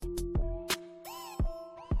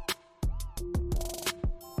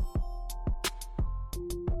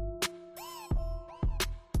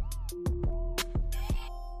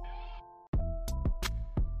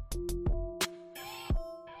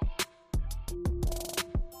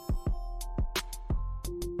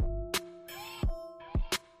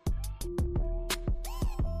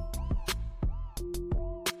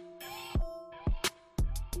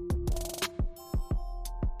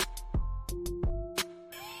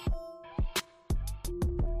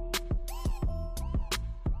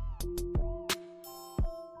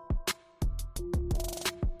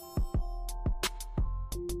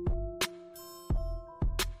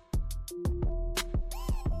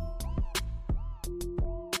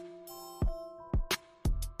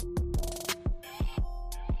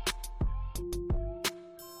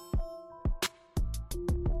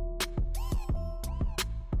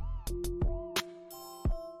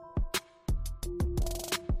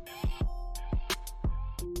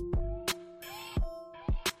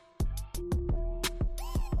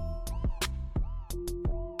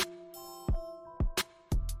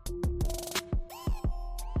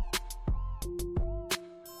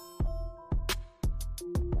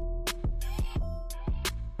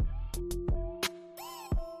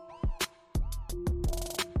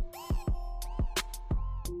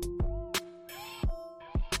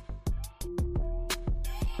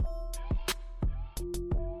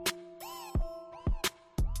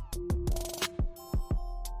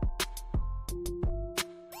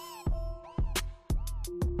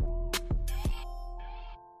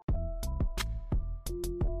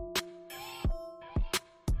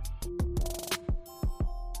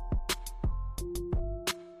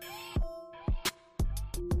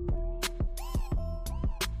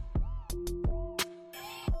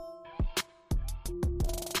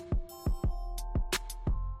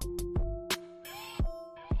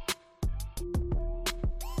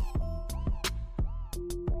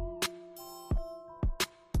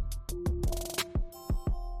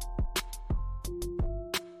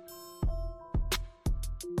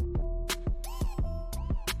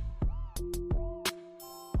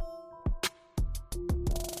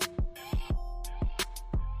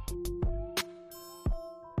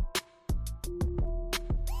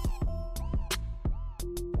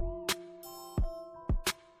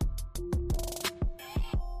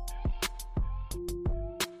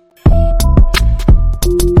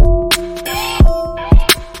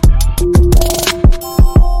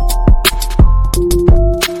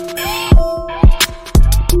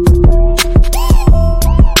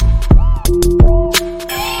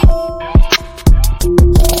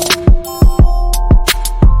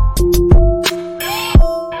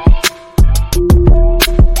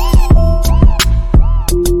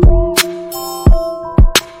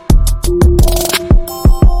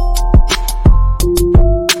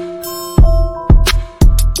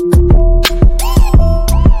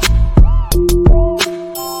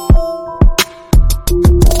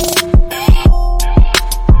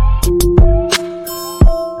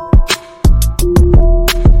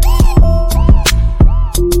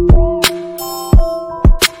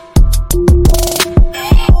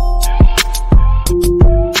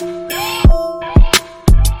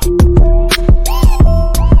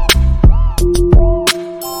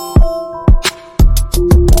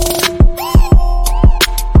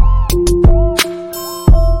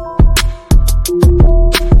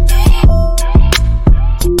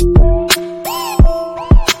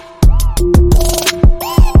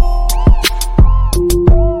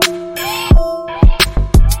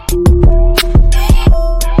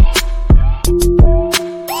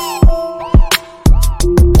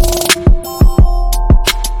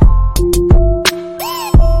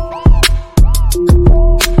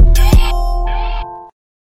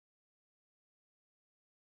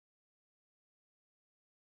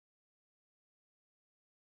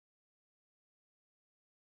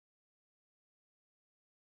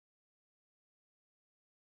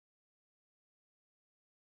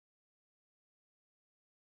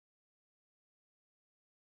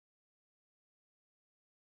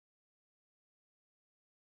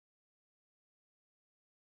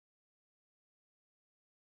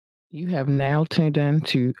You have now tuned in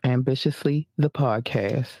to Ambitiously the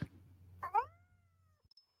podcast.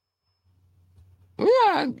 We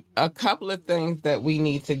got a couple of things that we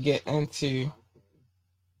need to get into.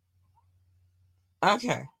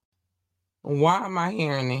 Okay. Why am I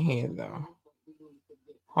hearing it here though?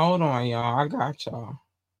 Hold on, y'all. I got y'all.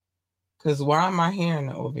 Because why am I hearing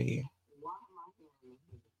it over here?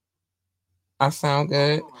 I sound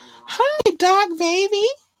good. Hi, dog baby.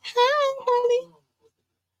 Hi, honey.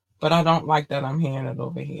 But I don't like that I'm hearing it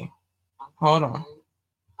over here. Hold on.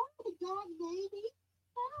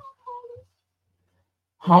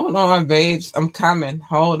 Hold on, babes. I'm coming.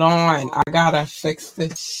 Hold on. I gotta fix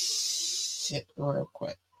this shit real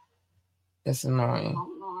quick. It's annoying.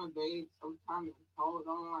 Hold on, babes. I'm coming. Hold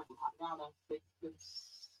on. I gotta fix this.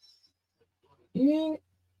 Yeah.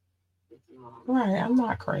 Right. I'm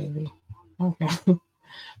not crazy. Okay.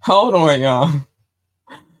 Hold on, y'all.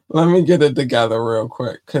 Let me get it together real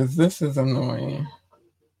quick because this is annoying.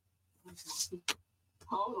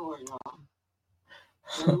 Hold on, y'all.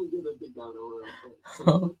 Let me get it together real quick.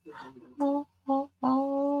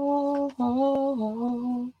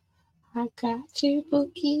 I got you,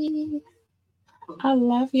 Bookie. I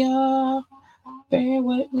love y'all. Bear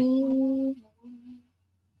with me.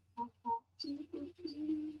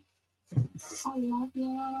 I love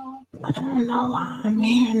y'all. I don't know why I'm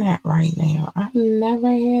hearing that right now. I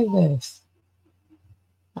never hear this.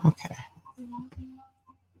 Okay.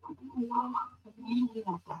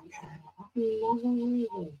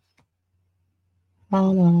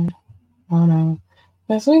 Hold on. Hold on.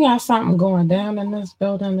 Because we got something going down in this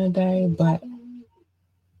building today, but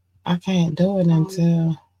I can't do it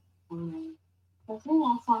until. Okay.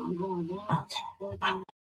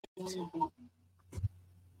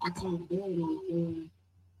 I can't do it until.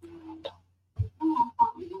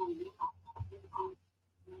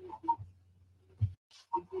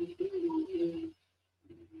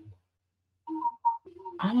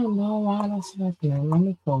 I don't know why that's happening. Let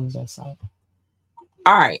me close this out.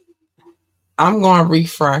 All right. I'm going to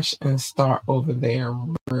refresh and start over there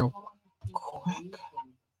real quick.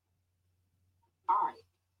 All right.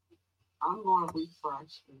 I'm going to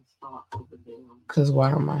refresh and start over there. Because why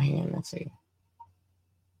am I hearing this here?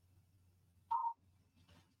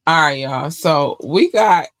 All right, y'all. So we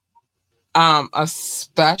got a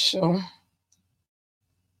special. All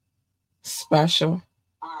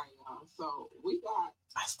right, y'all. So we got.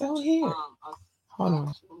 I still hear. Hold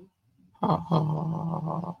on.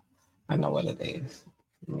 Oh, I know what it is.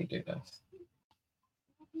 Let me do this.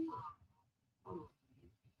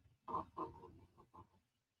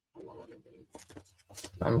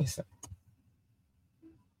 Let me see.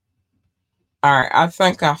 All right, I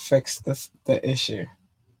think I fixed the issue.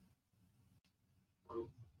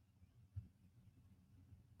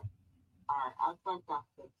 All right, I think I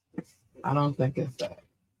fixed this. I don't think it's that.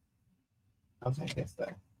 I think it's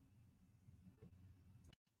that.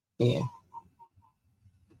 Yeah.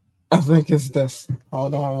 I think it's this.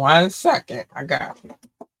 Hold on 1 second. I got it.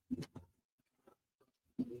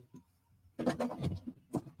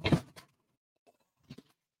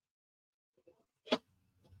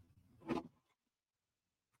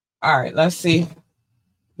 All right, let's see.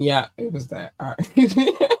 Yeah, it was that. All right.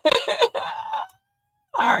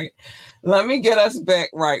 All right. Let me get us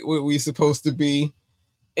back right where we supposed to be.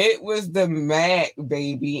 It was the Mac,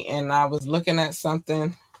 baby, and I was looking at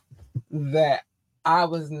something that I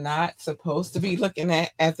was not supposed to be looking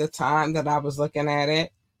at the time that I was looking at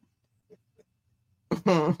it.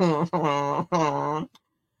 But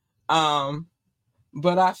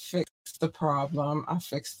I fixed the problem. I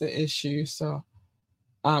fixed the issue. So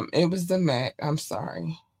it was the Mac. I'm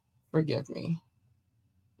sorry. Forgive me.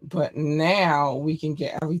 But now we can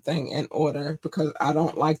get everything in order because I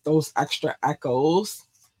don't like those extra echoes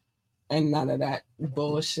and none of that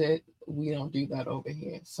bullshit. We don't do that over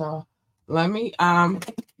here. So let me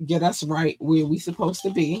get us right where we supposed to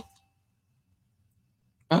be.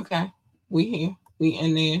 Okay. We here. We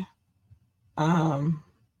in there.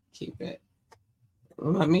 Keep it.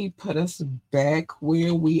 Let me put us back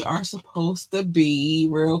where we are supposed to be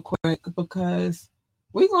real quick because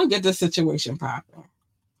we're gonna get the situation popping.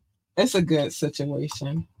 It's a good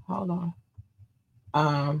situation. Hold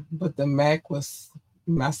on. But the Mac was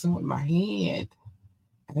messing with my head.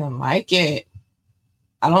 I didn't like it.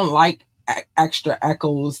 I don't like extra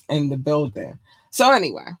echoes in the building. So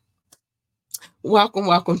anyway,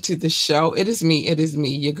 welcome to the show. It is me,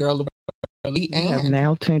 your girl, You have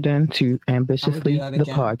now tuned in to Ambitiously the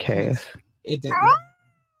podcast. It didn't.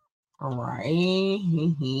 All right.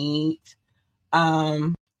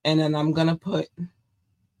 And then I'm gonna put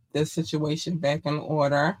this situation back in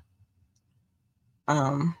order.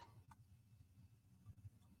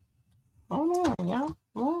 Hold on, y'all.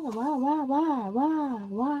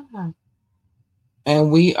 Why? And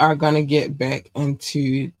we are going to get back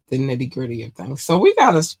into the nitty gritty of things. So we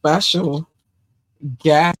got a special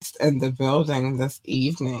guest in the building this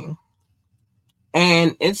evening.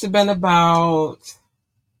 And it's been about,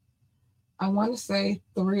 I want to say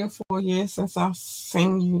 3 or 4 years since I've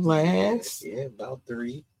seen you last. Yeah, about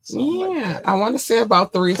 3. Yeah, like I want to say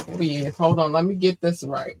about 3 or 4 years. Hold on, let me get this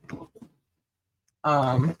right.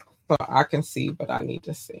 So I can see, but I need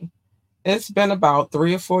to see. It's been about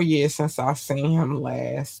 3 or 4 years since I've seen him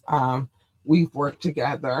last. We've worked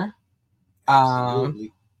together.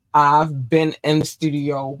 Absolutely. I've been in the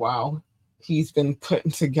studio while he's been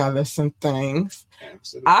putting together some things.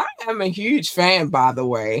 Absolutely. I am a huge fan, by the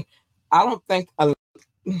way. I don't think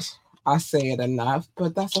I say it enough,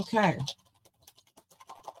 but that's okay.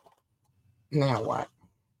 Now what?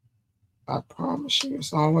 I promise you,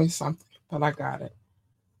 it's always something, but I got it.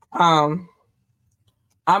 I'm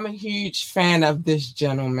a huge fan of this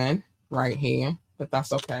gentleman right here, but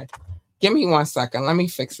that's okay. Give me 1 second. Let me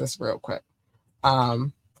fix this real quick.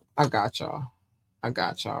 I got y'all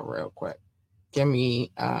real quick. Give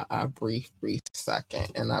me a brief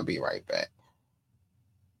second, and I'll be right back.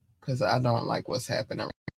 Because I don't like what's happening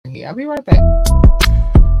right here. I'll be right back.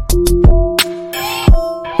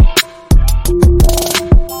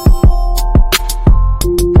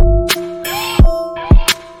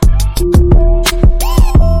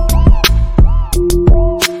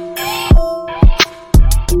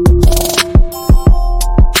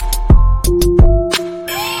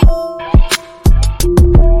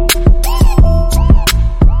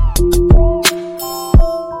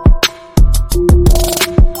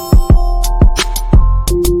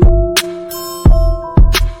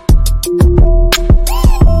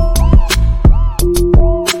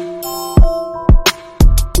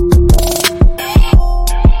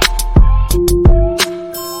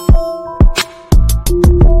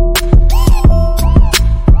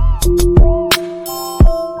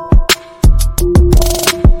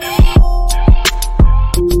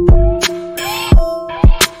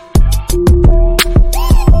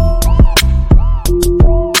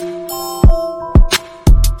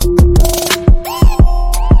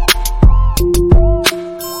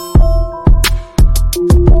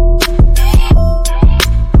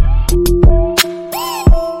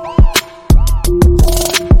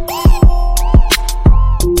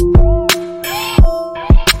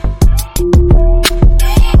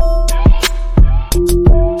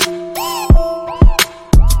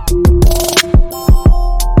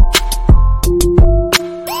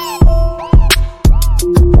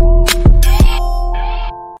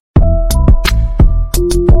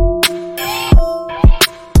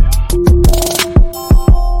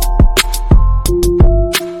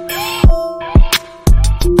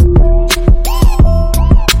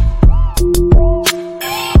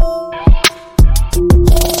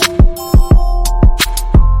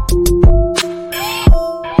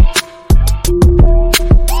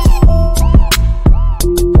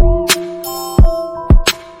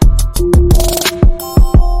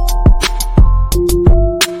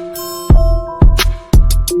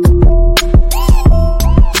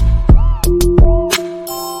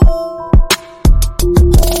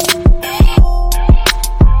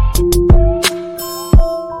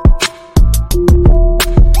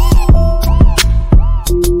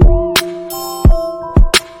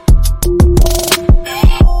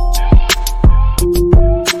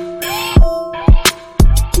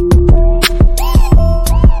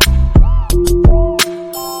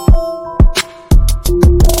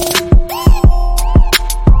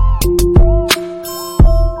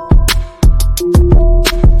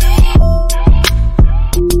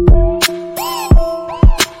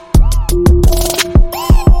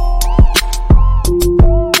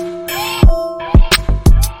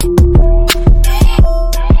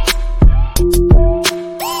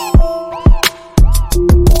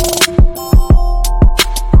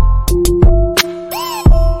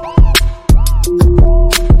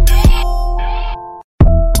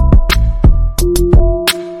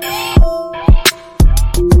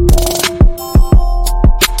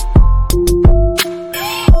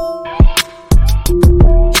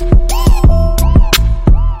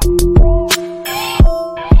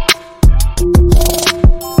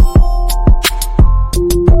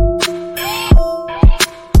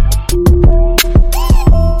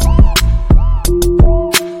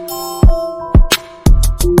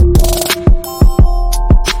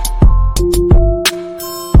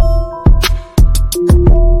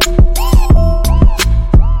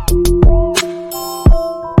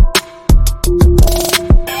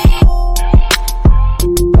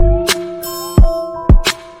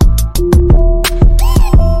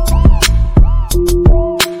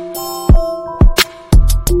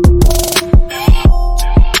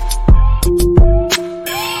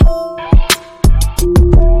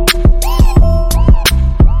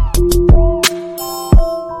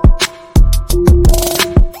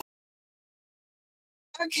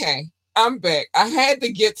 Okay, I'm back. I had to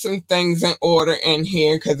get some things in order in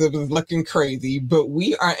here because it was looking crazy, but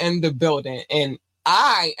we are in the building, and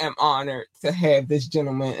I am honored to have this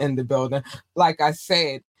gentleman in the building. Like I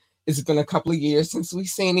said, it's been a couple of years since we've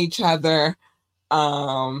seen each other.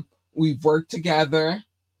 We've worked together.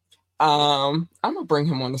 I'm gonna bring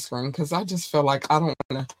him on the screen because I just feel like I don't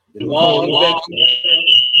want to. Hold on.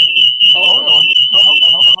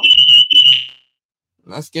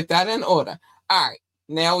 Let's get that in order. All right,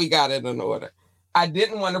 now we got it in order. I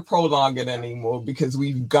didn't want to prolong it anymore because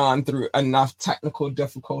we've gone through enough technical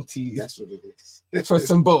difficulties. That's what it is. For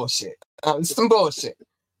some bullshit.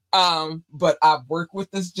 But I've worked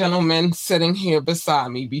with this gentleman sitting here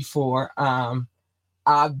beside me before.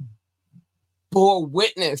 I bore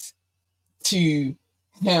witness to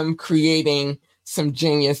him creating some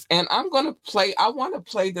genius. And I want to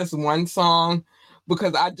play this one song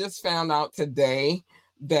because I just found out today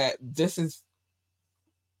that this is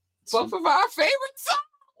both of our favorite songs.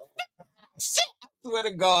 I swear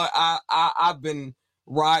to God, I've been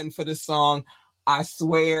riding for this song. I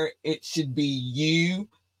swear it should be you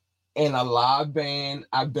in a live band.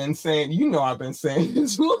 I've been saying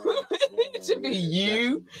this. It should be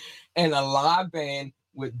you in a live band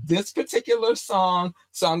with this particular song.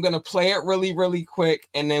 So I'm going to play it really, really quick.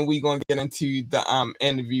 And then we're going to get into the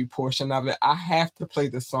interview portion of it. I have to play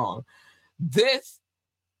the song. This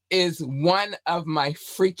is one of my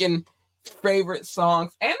freaking favorite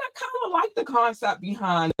songs. And I kind of like the concept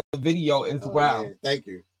behind the video as well. Man, thank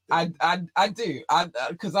you. I do.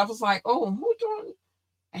 Because I was like, oh, who doing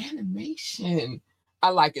animation? I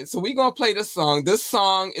like it. So we're going to play this song. This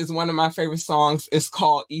song is one of my favorite songs. It's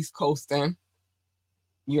called East Coastin'.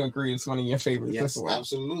 You agree it's one of your favorites? Yes, as well?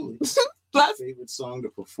 Absolutely. My favorite song to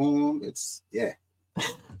perform. Yeah.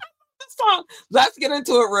 This song. Let's get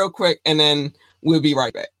into it real quick, and then we'll be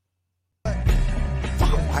right back.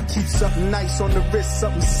 I keep something nice on the wrist,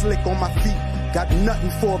 something slick on my feet. Got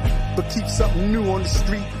nothing for but keep something new on the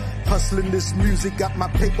street. Hustling this music, got my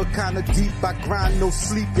paper kinda deep. I grind, no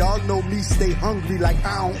sleep. Y'all know me, stay hungry like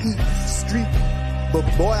I don't eat. Street. But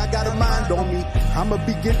boy, I got a mind on me. I'ma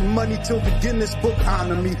be getting money till the Guinness Book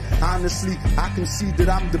honor me. Honestly, I can see that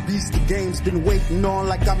I'm the beast the game's been waiting on,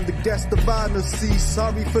 like I'm the guest of honor. See,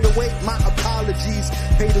 sorry for the wait, my apologies.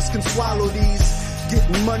 Haters can swallow these.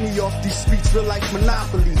 Getting money off these streets, real like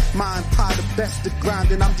Monopoly. My empire, the best at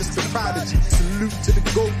grinding, I'm just a prodigy. Salute to the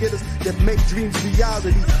go-getters that make dreams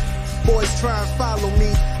reality. Boys try and follow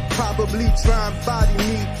me, probably try and body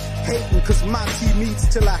me. Hating cause my team meets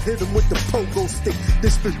till I hit him with the pogo stick.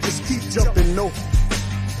 This bitch just keep jumping, no.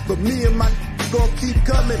 But me and my gon' keep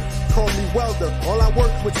coming. Call me welder, all I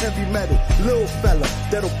work with heavy metal. Little fella,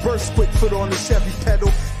 that'll burst quick, foot on the Chevy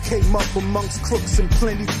pedal. Came up amongst crooks and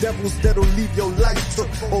plenty devils that'll leave your life took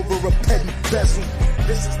over a petty bezel.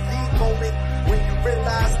 This is the moment when you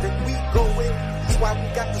realize that we going. That's why we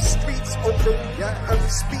got the streets open. Every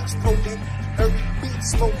speech poking, every beat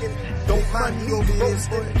smoking. Don't mind me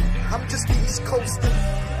roasting. I'm just East Coastin'.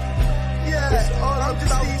 Yeah, I'm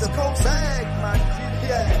just East Coast bag, man.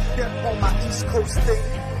 Yeah, on my East Coast thing.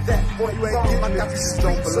 That boy, you ain't getting my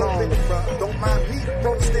streets open. Don't mind me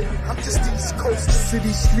roasting. I'm just East Coast.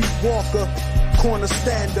 City street walker, corner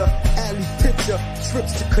stander, alley pitcher,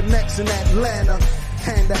 trips to connects in Atlanta.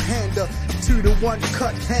 Hander, 2-to-1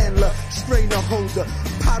 cut handler, strainer holder,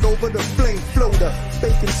 pot over the flame floater,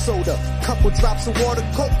 baking soda, couple drops of water,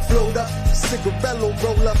 coke floater, cigarello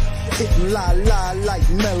roller, hitting la like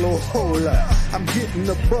mellow hola. I'm getting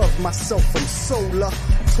above myself from solar,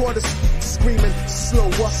 tortoise screaming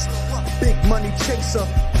slower, big money chaser,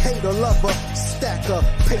 hater lover, stacker,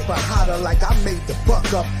 paper hotter like I made the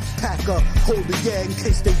buck up, packer, hold the yeah in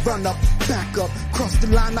case they run up, back up, cross the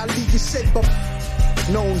line I leave you shape up.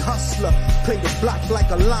 Known hustler, play the block like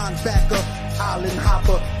a linebacker, island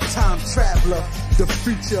hopper, time traveler, the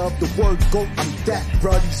future of the word GOAT, I'm that,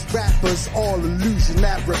 bruh. These rappers, all illusion,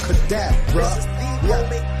 abracadabra. This is the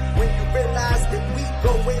moment when you realize that we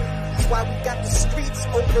going. That's why we got the streets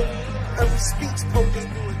open, every speech poking,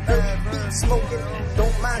 every beat smoking.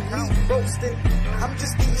 Don't mind me roasting, I'm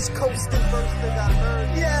just East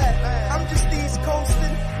Coastin'. Yeah, I'm just East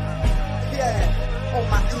Coastin'. Yeah. On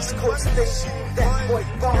my East Coast station, that boy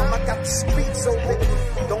bomb, I got the streets open.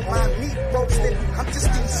 Don't mind me roasting, I'm just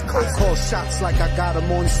East Coast. I call shots like I got them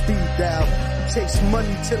on speed dial. Chase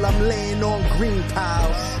money till I'm laying on green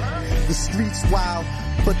piles. The streets wild,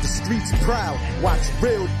 but the streets proud. Watch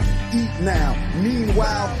real eat now.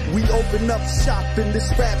 Meanwhile, we open up shop in this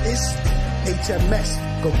rap ish. HMS,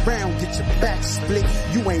 go round, get your back split.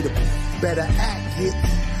 You ain't a better act it.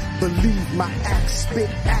 Believe my act, spit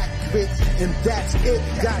accurate, and that's it.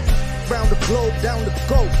 Got round the globe, down to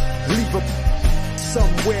go. Leave a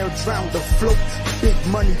somewhere, drown the float. Big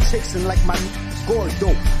money chasing like my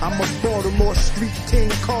Gordo. I'm a Baltimore street king,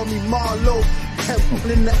 call me Marlo.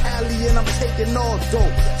 Pebble in the alley and I'm taking all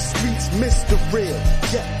dough. Streets miss the real,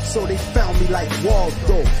 yeah, so they found me like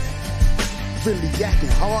Waldo. Really acting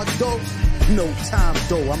hard though? No time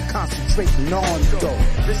though, I'm concentrating on though.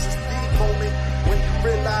 This is the moment when you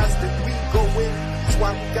realize that we go in. That's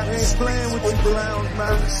why we got these playing with the clowns,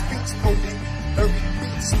 man. Speech smoking, every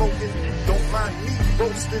beat smoking. Don't mind me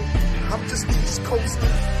roasting, I'm just East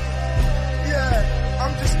coasting. Yeah,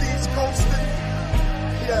 I'm just East coasting.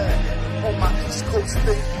 Yeah, on my East Coast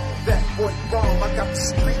thing. That boy bomb, I got the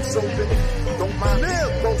streets open. Don't mind me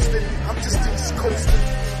roasting, I'm just East coasting.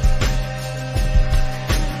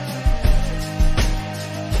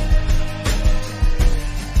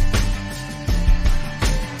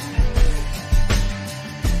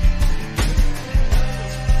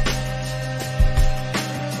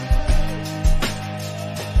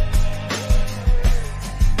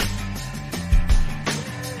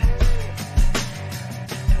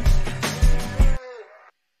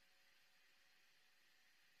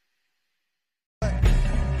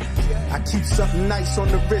 Keep something nice on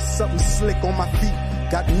the wrist, something slick on my feet.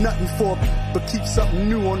 Got nothing for but keep something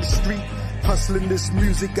new on the street. Hustling this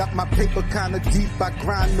music, got my paper kinda deep. I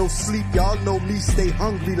grind, no sleep. Y'all know me, stay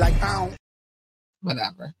hungry like I don't.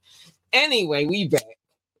 Whatever. Anyway, we back.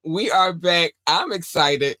 We are back. I'm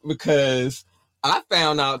excited because I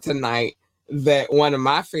found out tonight that one of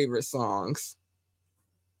my favorite songs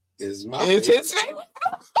is his favorite.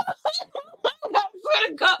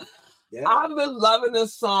 Yeah. I've been loving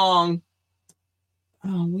this song.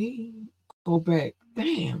 Oh, we go back.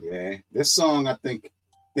 Damn. Yeah, this song I think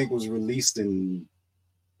was released in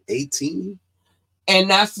 18. And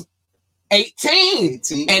that's 18.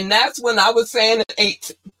 And that's when I was saying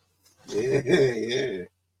 18. Yeah.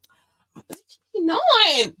 You know,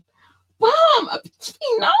 I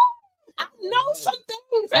know some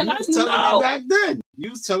things, and I know. Back then. You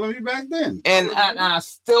was telling me back then. And I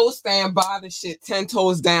still stand by the shit. 10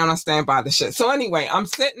 toes down, I stand by the shit. So anyway, I'm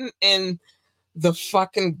sitting in the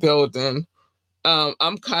fucking building.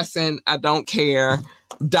 I'm cussing. I don't care.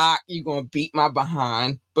 Doc, you're going to beat my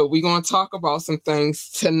behind. But we're going to talk about some things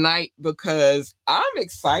tonight because I'm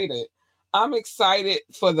excited. I'm excited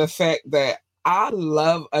for the fact that I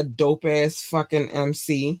love a dope-ass fucking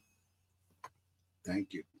MC.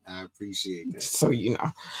 Thank you. I appreciate that. So, you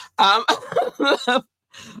know, I'm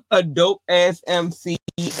a dope-ass MC,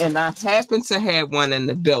 and I happen to have one in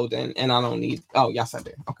the building, and I don't need... Oh, yes, I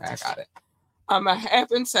did. Okay, I got it. I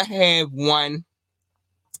happen to have one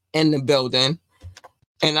in the building,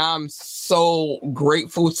 and I'm so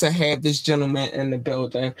grateful to have this gentleman in the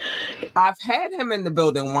building. I've had him in the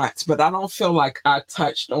building once, but I don't feel like I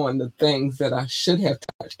touched on the things that I should have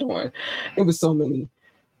touched on. It was so many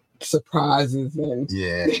surprises and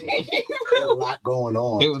a lot going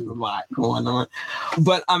on. It was a lot going on.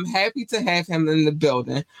 But I'm happy to have him in the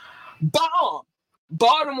building. B.O.M.B.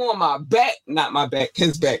 Baltimore on my back, not my back,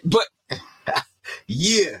 his back, but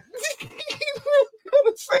yeah.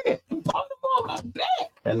 Baltimore on my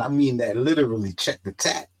back. And I mean that literally, check the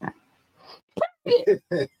tap.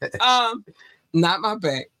 Not my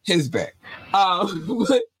back, his back.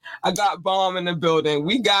 But I got B.O.M.B. in the building.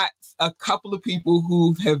 We got a couple of people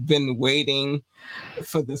who have been waiting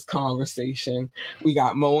for this conversation. We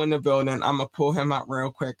got Mo in the building. I'm gonna pull him out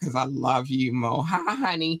real quick because I love you, Mo. Hi,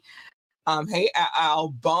 honey. Hey, Al.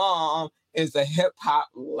 B.O.M.B. is a hip hop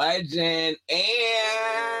legend and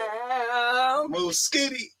Mo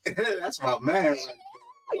Skitty. That's my man.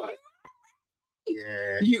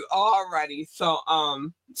 Yeah. You already. So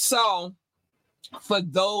for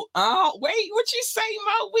those, oh wait, what you say,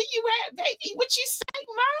 Mo? Where you at, baby? What you say,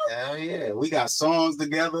 Mo? Hell yeah, we got songs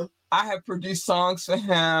together. I have produced songs for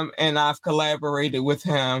him, and I've collaborated with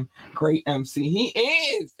him. Great MC, he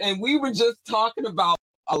is. And we were just talking about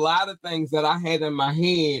a lot of things that I had in my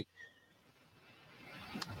head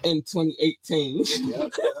in 2018.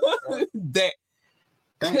 Yep. That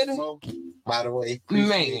thanks, Mo. By the way,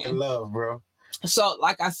 appreciate the love, bro. So,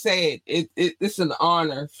 like I said, it's an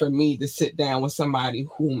honor for me to sit down with somebody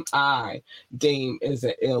whom I deem is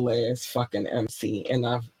an ill-ass fucking MC, and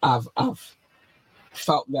I've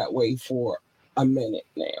felt that way for a minute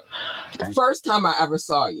now. The first time I ever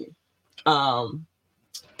saw you,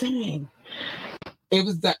 it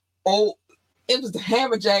was the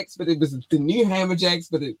Hammerjacks, but it was the new Hammerjacks,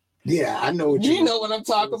 but Yeah, I know what you know what I'm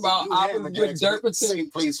talking about. I was with Dirt the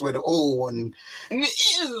same place where the old one.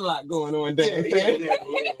 There's a lot going on there. Yeah.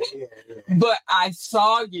 But I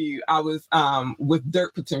saw you. I was with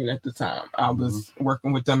Dirt Platoon at the time. I was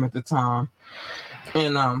working with them at the time,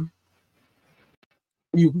 and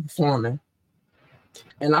you were performing.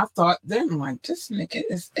 And I thought then, like, this nigga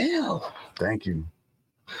is ill. Thank you.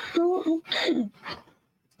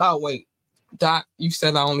 Oh wait, Doc, you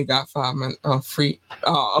said I only got 5 minutes free.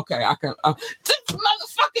 Oh, okay, I can. This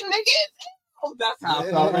motherfucking nigga is ill. That's how I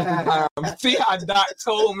felt at the time. See how Doc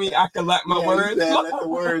told me I could let my words fly. Let the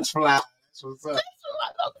words fly. That's what's up. This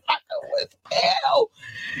motherfucker was ill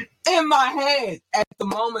in my head at the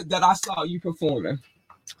moment that I saw you performing.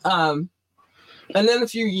 And then a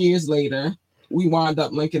few years later, we wound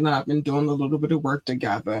up linking up and doing a little bit of work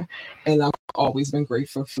together. And I've always been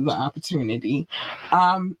grateful for the opportunity.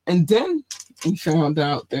 And then we found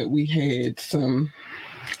out that we had some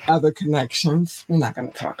other connections. We're not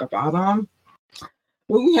going to talk about them.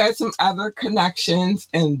 But we had some other connections,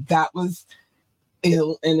 and that was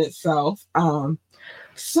ill in itself.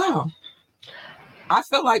 So I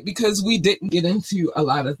feel like because we didn't get into a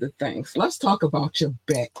lot of the things, let's talk about your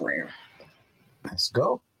background. Let's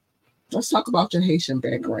go. Let's talk about your Haitian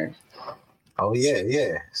background. Oh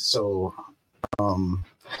yeah. So, I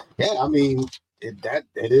mean, it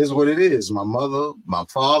is what it is. My mother, my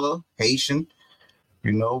father, Haitian.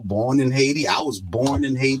 You know, born in Haiti. I was born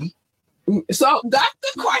in Haiti. So that's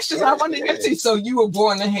the question I want to get to. So you were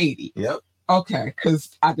born in Haiti. Yep. Okay, because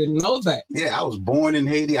I didn't know that. Yeah, I was born in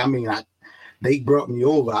Haiti. I mean, they brought me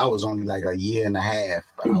over. I was only like a year and a half.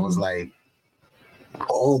 I was like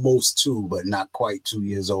almost 2, but not quite 2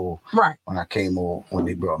 years old. Right. When I came over, when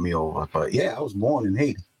they brought me over. But yeah, I was born in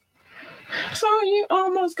Haiti. So you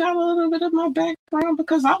almost got a little bit of my background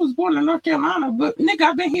because I was born in North Carolina, but nigga,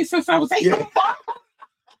 I've been here since I was 8. Yeah.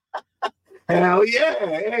 Hell yeah.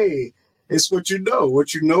 Hey, it's what you know.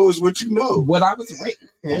 What you know is what you know. What I was raised.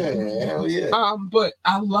 Yeah, hell yeah. But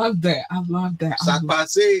I love that. Sac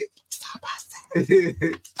passe.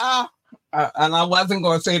 And I wasn't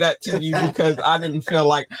going to say that to you because I didn't feel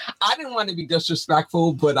like I didn't want to be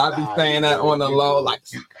disrespectful, but I'd be saying that on the low, like,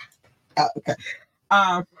 okay.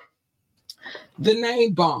 The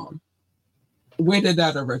name B.O.M.B, where did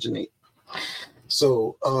that originate?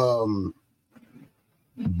 So,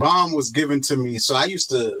 B.O.M.B was given to me. So I used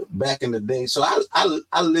to, back in the day, so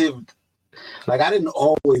I lived, like, I didn't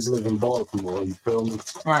always live in Baltimore, you feel me?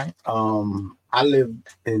 Right. I lived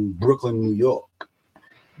in Brooklyn, New York.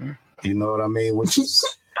 You know what I mean? Which is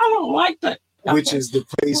I don't like that. Which is the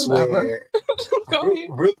place where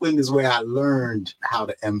Brooklyn is where I learned how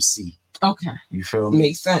to MC. Okay. You feel me?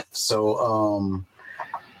 Makes sense. So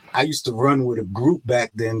I used to run with a group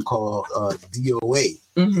back then called DOA.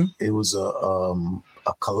 Mm-hmm. It was a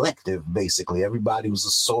collective, basically. Everybody was a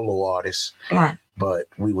solo artist. Right. But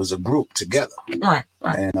we was a group together. Right.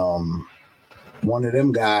 And one of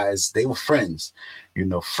them guys, they were friends, you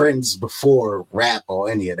know, friends before rap or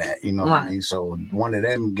any of that, you know what I mean? So one of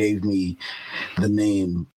them gave me the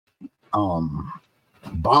name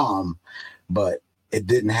B.O.M.B, but it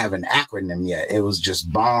didn't have an acronym yet. It was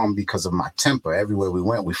just B.O.M.B because of my temper. Everywhere we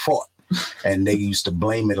went, we fought. And they used to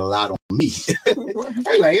blame it a lot on me.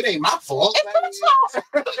 Like, it ain't my fault.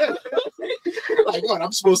 Like, what?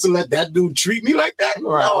 I'm supposed to let that dude treat me like that?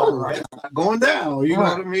 No, that's not going down. You know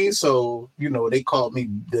what I mean? So, you know, they called me,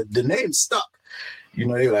 the name stuck. You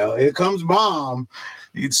know, they like, oh, here comes B.O.M.B.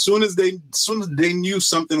 As soon as they knew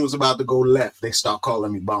something was about to go left, they start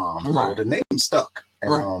calling me B.O.M.B. So the name stuck.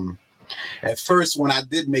 And at first, when I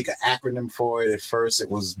did make an acronym for it, at first it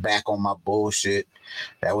was Back on My Bullshit.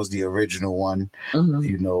 That was the original one,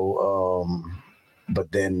 you know.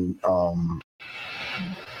 But then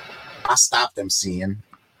I stopped MCing,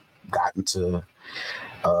 got into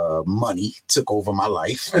money, took over my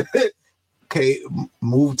life. Okay,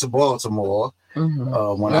 moved to Baltimore.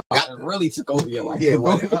 When I got really took over your life. Yeah,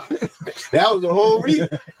 that was the whole reason.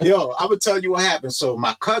 Yo, I would tell you what happened. So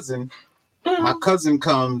my cousin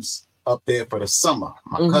comes up there for the summer.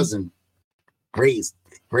 My cousin raised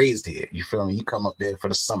here. You feel me? He come up there for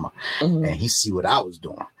the summer, and he see what I was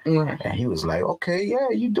doing, and he was like, "Okay, yeah,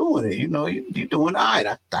 you doing it. You know, you doing all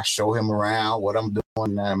right." I show him around what I'm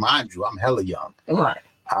doing. Mind you, I'm hella young. Right.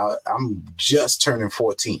 I'm just turning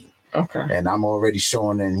 14. Okay. And I'm already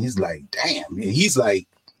showing, and he's like, "Damn." He's like,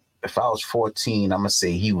 if I was 14, I'm gonna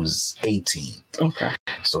say he was 18. Okay.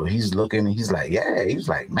 So he's looking, and he's like, yeah. He's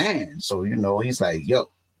like, man. So, you know, he's like, yo,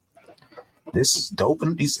 this is dope.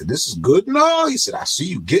 And he said, this is good. No, he said, I see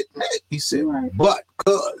you getting it. He said, but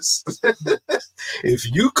cuz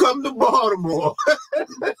if you come to Baltimore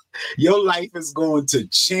Your life is going to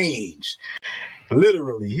change.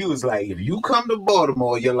 Literally, he was like, if you come to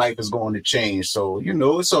Baltimore, your life is going to change. So, you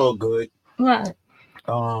know, it's all good. Right.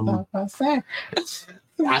 I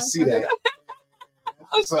see that.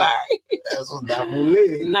 I'm sorry. That's what that will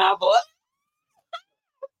is. Nah, boy.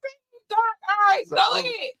 All right, go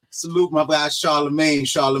ahead. Salute my guy Charlemagne.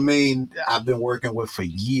 Charlemagne, I've been working with for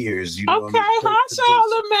years. You know, okay, hi,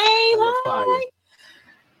 Charlemagne. Hi.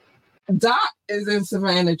 Doc is in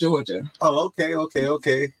Savannah, Georgia. Oh, okay.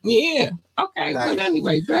 Yeah. Okay. Nice. But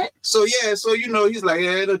anyway, back. So you know, he's like,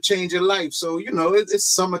 yeah, it'll change your life. So, you know, it's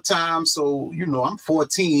summertime. So, you know, I'm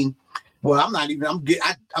 14. Well, I'm not even. I'm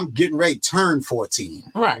getting ready to turn 14.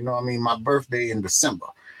 Right. You know what I mean? My birthday in December.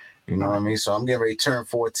 You know what I mean? So I'm getting ready to turn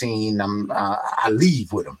 14. I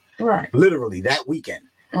leave with him. Right. Literally that weekend.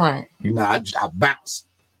 Right. You know, I bounce.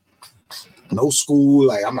 No school.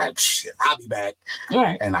 Like, I'm like, shit, I'll be back.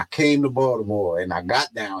 Right. And I came to Baltimore and I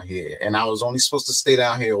got down here and I was only supposed to stay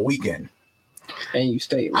down here a weekend. And you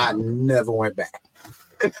stayed. I never went back.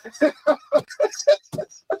 Where did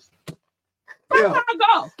I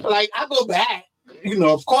go? Like, I go back. You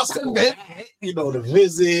know, of course I go back. You know, to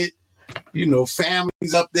visit. You know,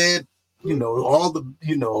 families up there. You know, all the,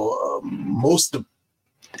 you know, most of,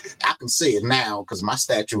 I can say it now because my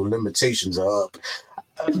statute of limitations are up.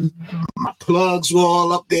 My plugs were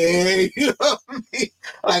all up there. You know what I mean?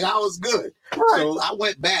 Like, I was good. Right. So I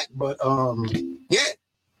went back, but yeah,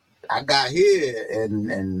 I got here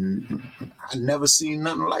and I never seen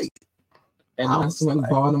nothing like it. And that's when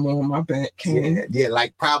Baltimore on my back came. Yeah,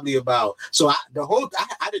 like probably about. So I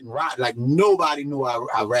didn't rap. Like, nobody knew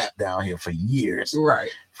I rapped down here for years.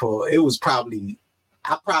 Right. It was probably.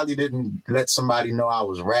 I probably didn't let somebody know I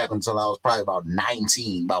was rapping until I was probably about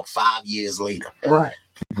 19, about 5 years later. Right.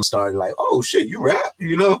 People started like, oh shit, you rap,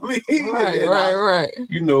 you know what I mean? Right.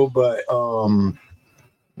 You know, but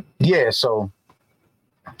yeah, so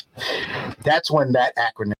that's when that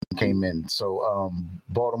acronym came in. So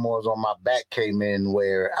Baltimore's on my back came in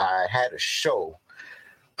where I had a show.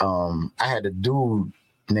 I had a dude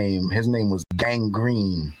his name was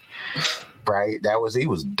Gangrene. Right, he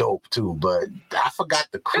was dope too, but I forgot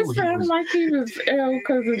the crew. It sounded like he was ill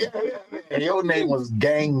because your name was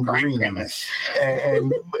Gangrene,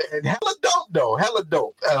 and hella dope though, hella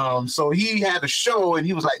dope. So he had a show, and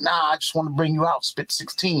he was like, "Nah, I just want to bring you out, spit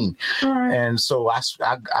 16." Right. And so I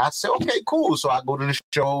said, "Okay, cool." So I go to the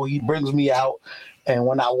show. He brings me out, and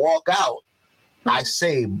when I walk out, I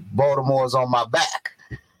say, "Baltimore's on my back."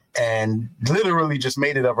 And literally just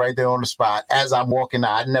made it up right there on the spot as I'm walking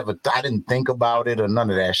out. I didn't think about it or none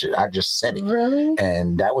of that shit. I just said it. Really?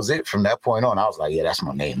 And that was it. From that point on, I was like, yeah, that's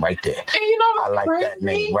my name right there. And you know, I like that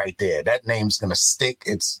name right there. That name's gonna stick.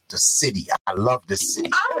 It's the city. I love the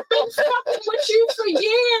city. I've been fucking with you for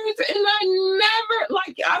years, and I never,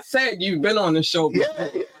 like I said, you've been on the show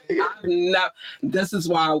before. Yeah. This is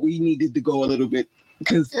why we needed to go a little bit,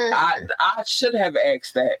 because I should have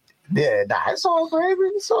asked that. Yeah, it's all gravy.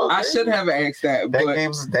 I should have asked that.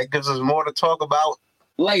 That gives us more to talk about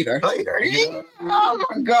later. Yeah. Oh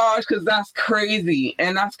my gosh, because that's crazy.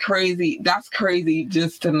 And that's crazy. That's crazy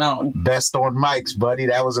just to know. Best on mics, buddy.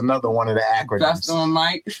 That was another one of the acronyms. Best on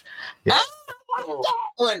mics. Yeah. I like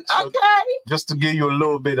that one. So, okay. Just to give you a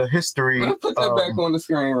little bit of history. Let's put that back on the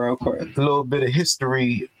screen real quick. A little bit of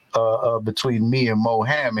history between me and Mo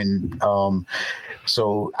Hammond.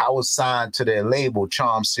 So I was signed to their label,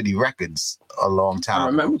 Charm City Records, a long time. I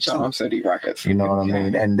remember Charm City Records. You know what I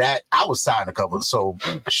mean? And that I was signed a couple. So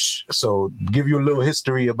give you a little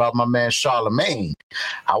history about my man Charlemagne.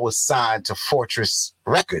 I was signed to Fortress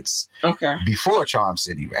Records. Okay. Before Charm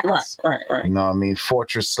City Records. Right. You know what I mean?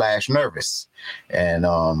 Fortress / Nervous. And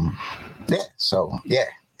and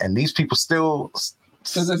these people still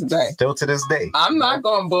to this day. Still to this day. I'm not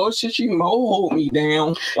gonna bullshit you. Mo hold me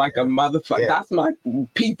down like a motherfucker. Yeah. That's my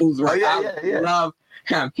people's right. I love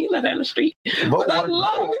him. He live down the street. But I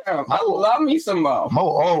love him. I love me some Mo. Mo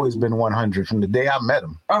always been 100 from the day I met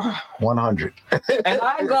him. 100. And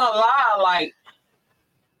I ain't gonna lie, like,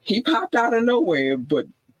 he popped out of nowhere, but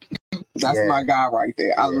that's my guy right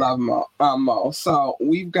there. I love Mo. So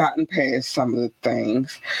we've gotten past some of the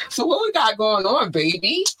things. So what we got going on,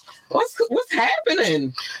 baby? What's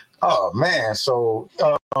happening? Oh man, so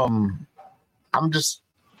I'm just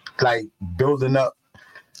like building up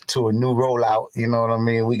to a new rollout. You know what I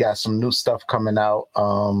mean? We got some new stuff coming out.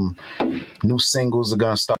 New singles are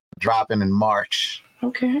gonna start dropping in March.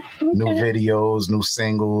 Okay. New videos, new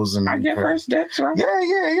singles, and I get first steps, right?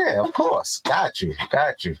 Yeah. Of course, got you.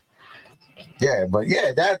 Yeah, but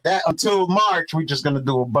that until March, we're just gonna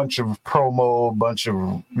do a bunch of promo, a bunch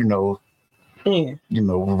of Yeah. You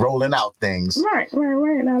know, rolling out things. Right.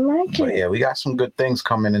 I like But it. yeah, we got some good things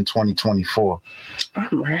coming in 2024.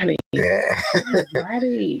 I'm ready. Yeah. I'm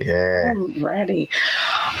ready. Yeah. I'm ready.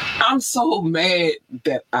 I'm so mad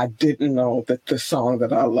that I didn't know that the song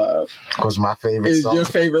that I love Was my favorite is song. your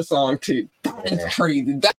favorite song too. That is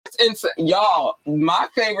crazy. That's insane. Y'all, my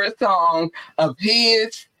favorite song of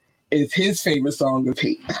his is his favorite song of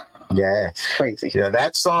his. Yeah. It's crazy. Yeah,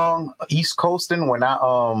 that song, East Coastin', when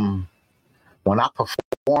I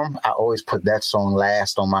perform, I always put that song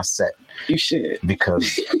last on my set. You should.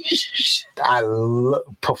 Because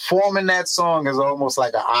performing that song is almost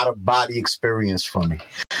like an out-of-body experience for me.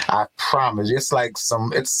 I promise. It's like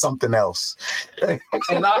it's something else.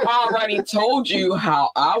 And I already told you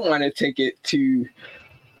how I want to take it to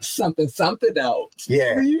something else.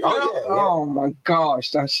 Yeah. You know? Oh, yeah. Oh my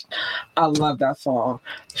gosh. I love that song.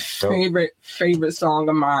 Favorite song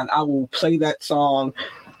of mine. I will play that song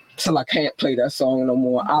till I can't play that song no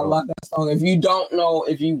more. I love that song. If you don't know,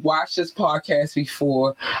 if you watched this podcast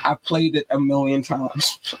before, I played it a million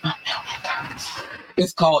times.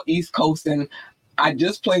 It's called East Coastin'. I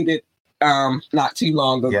just played it not too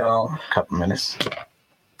long ago. Yeah, a couple minutes.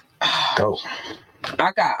 Go.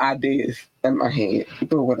 I got ideas in my head,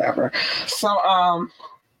 but whatever. So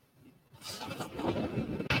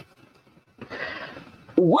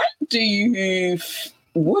what do you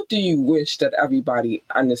wish that everybody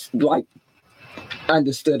understood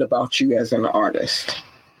about you as an artist?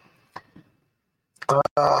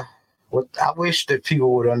 I wish that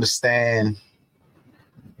people would understand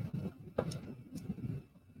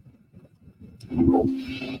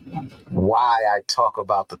why I talk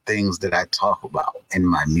about the things that I talk about in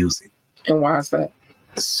my music. And why is that?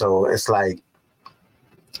 So it's like,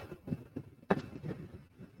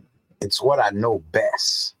 it's what I know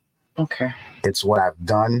best. Okay. It's what I've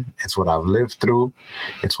done. It's what I've lived through.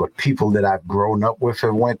 It's what people that I've grown up with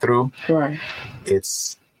have went through. Right.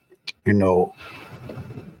 It's, you know,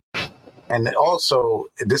 and also,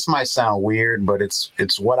 this might sound weird, but it's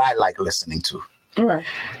what I like listening to. Right.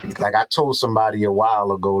 Like I told somebody a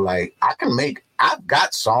while ago, like I've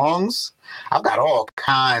got songs. I've got all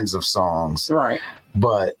kinds of songs. Right.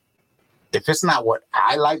 But if it's not what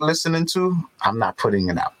I like listening to, I'm not putting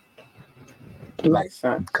it out. Like,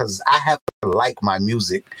 because I have to like my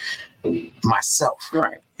music myself.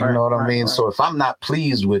 Right. You know what I mean? Right. So if I'm not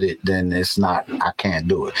pleased with it, then I can't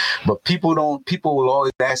do it. But people will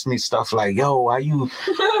always ask me stuff like, yo, are you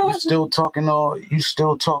still talking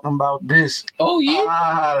about this? Oh,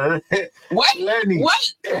 yeah. What? Lenny.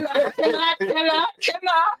 What? Can I?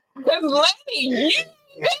 Because Lenny,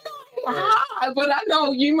 but I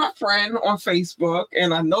know you my friend on Facebook,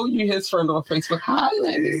 and I know you his friend on Facebook. Hi,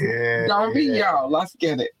 Lenny. Yeah, don't be y'all. Let's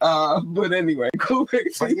get it. But anyway, cool.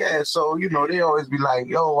 But yeah, so you know, they always be like,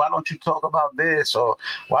 "Yo, why don't you talk about this?" or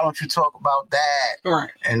 "Why don't you talk about that?" Right.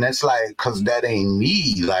 And that's like, cause that ain't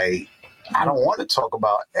me. Like, I don't want to talk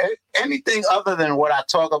about anything other than what I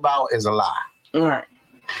talk about is a lie. Right.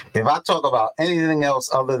 If I talk about anything else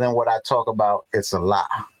other than what I talk about, it's a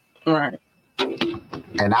lie. Right.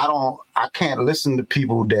 And I can't listen to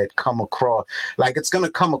people that come across like it's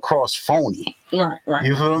gonna come across phony. Right.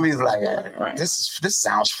 You feel me? It's like right. This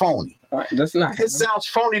sounds phony. Right. That's not. It sounds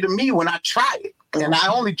phony to me when I try it, and I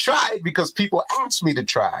only try it because people ask me to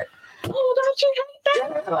try it. Oh, don't you hate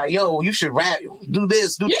that? Yeah, like, yo, you should rap, do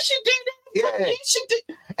this, do. You should do that. Yeah, you should do.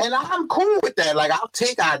 And I'm cool with that. Like, I'll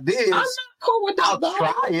take ideas. I'm not cool with that. I'll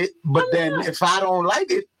try it, but then if I don't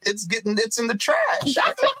like it, it's in the trash.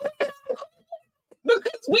 That's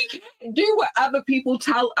because we can't do what other people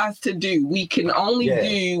tell us to do. We can only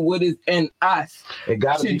do what is in us. It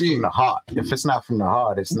gotta be from the heart. If it's not from the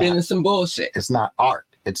heart, it's not. Then it's some bullshit. It's not art.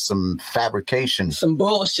 It's some fabrication. Some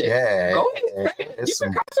bullshit. Yeah. Go ahead. It's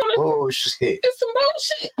some bullshit. It's some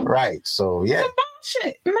bullshit. Right. So yeah. Some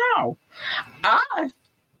bullshit. No.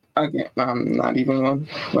 Again, I'm not even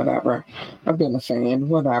whatever. I've been a fan,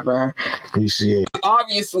 whatever. Appreciate it.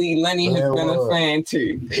 Obviously, Lenny has been a fan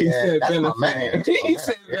too. He said been a fan. He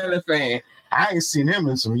said been a fan. I ain't seen him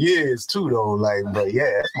in some years too though. Like, but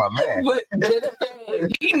yeah, that's my man. But been a fan.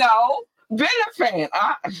 Been a fan.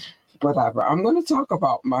 Whatever. I'm gonna talk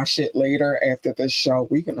about my shit later after this show.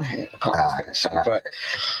 We're gonna have a conversation. But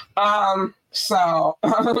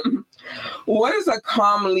what is a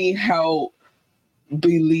commonly held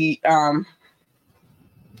belief?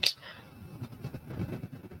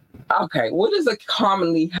 What is a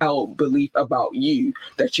commonly held belief about you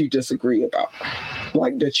that you disagree about?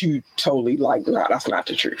 Like that you totally like, nah, that's not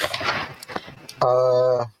the truth.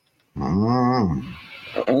 I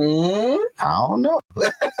don't know.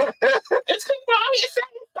 It's people out here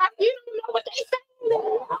saying stuff, you don't know what they say.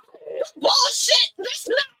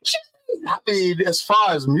 mean, as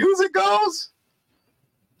far as music goes,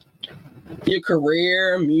 your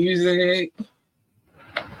career, music.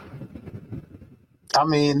 I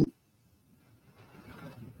mean,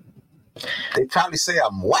 they probably say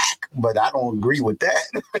I'm whack, but I don't agree with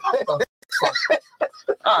that.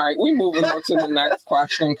 All right, we moving on to the next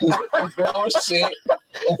question because bullshit.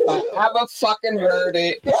 If I ever fucking heard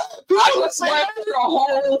it, I just went through a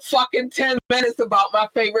whole fucking 10 minutes about my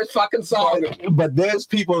favorite fucking song. But there's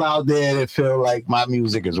people out there that feel like my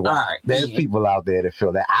music is whack. Right. There's people out there that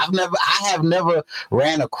feel that. I have never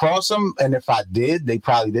ran across them, and if I did, they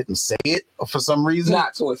probably didn't say it for some reason.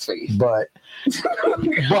 Not to his face. But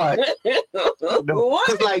because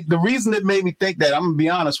like the reason it made me think that, I'm gonna be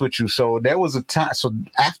honest with you. So there was a time. So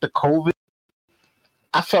after COVID,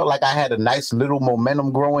 I felt like I had a nice little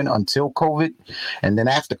momentum growing until COVID. And then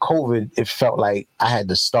after COVID, it felt like I had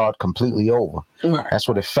to start completely over. Right. That's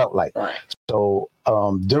what it felt like. Right. So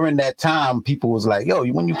during that time, people was like, yo,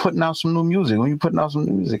 when you putting out some new music? When you putting out some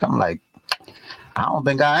new music? I'm like, I don't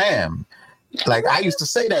think I am. Like, I used to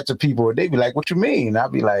say that to people. They'd be like, what you mean?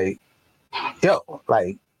 I'd be like, yo,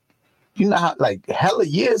 like, you know how, like, hella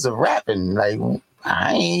years of rapping, like,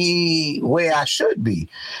 I ain't where I should be.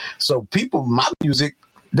 So people, my music,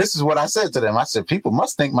 this is what I said to them. I said, people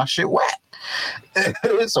must think my shit whack.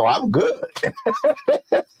 So I'm good.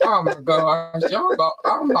 Oh my gosh,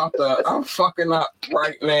 I'm fucking up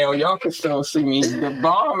right now. Y'all can still see me. The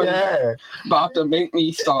bomb is about to make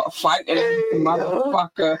me start fighting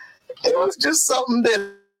motherfucker. It was just something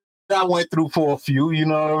that I went through for a few, you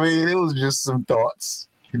know what I mean? It was just some thoughts,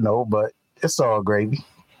 but it's all gravy.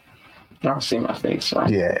 Y'all see my face,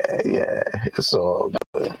 right? Yeah, it's all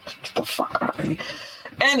good. Get the fuck out of here.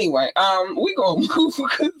 Anyway, we gonna move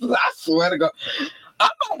because I swear to God,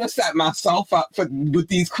 I'm about to set myself up with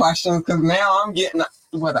these questions because now I'm getting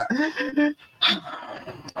whatever.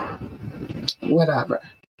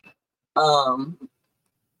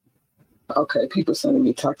 Okay, people sending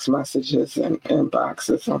me text messages and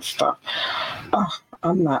inboxes and stuff.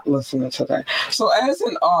 I'm not listening to that. So, as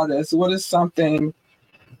an artist, what is something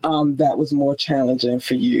that was more challenging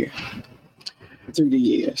for you through the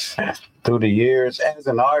years? Through the years, as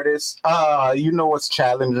an artist, what's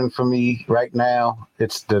challenging for me right now?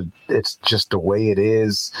 It's just the way it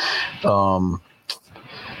is.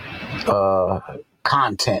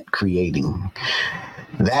 Content creating.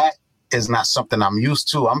 That is not something I'm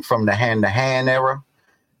used to. I'm from the hand-to-hand era.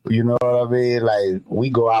 You know what I mean? Like, we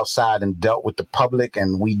go outside and dealt with the public,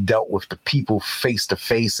 and we dealt with the people face to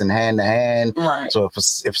face and hand to hand. Right. So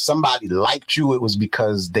if somebody liked you, it was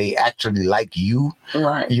because they actually like you.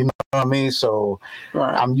 Right. You know what I mean? So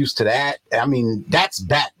I'm used to that. I mean, that's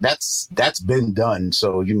back. That's been done.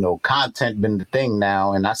 So, content been the thing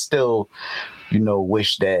now, and I still,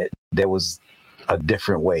 wish that there was a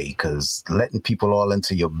different way, because letting people all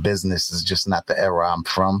into your business is just not the era I'm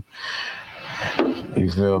from.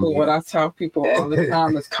 You feel me? What I tell people all the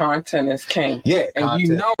time is content is king. Yeah, and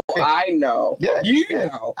content. I know. Yeah,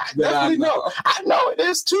 know. I definitely know. I know it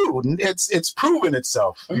is too. It's proven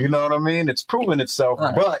itself. You know what I mean? It's proven itself.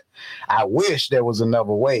 Right. But I wish there was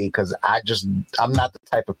another way, because I'm not the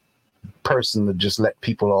type of person to just let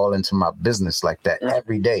people all into my business like that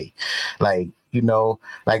every day. Like,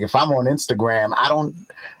 like if I'm on Instagram, I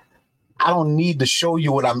don't need to show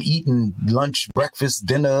you what I'm eating, lunch, breakfast,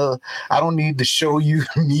 dinner. I don't need to show you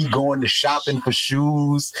me going to shopping for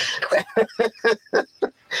shoes.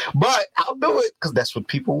 But I'll do it because that's what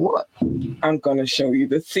people want. I'm going to show you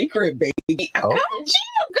the secret, baby. I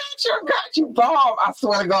got you, B.O.M.B. I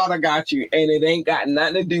swear to God, I got you. And it ain't got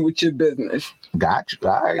nothing to do with your business. Got you.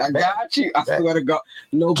 All right, I got you. I swear to God,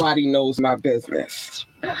 nobody knows my business.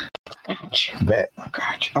 Got you. Bet. I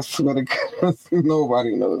got you. I swear to God,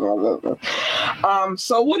 nobody knows my business.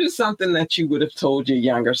 So what is something that you would have told your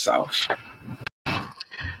younger self?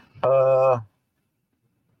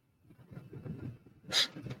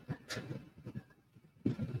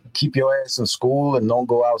 Keep your ass in school and don't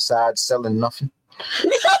go outside selling nothing.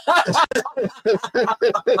 Sit your ass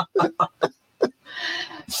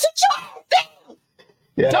down.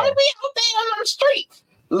 Yeah. Don't be out there on the streets.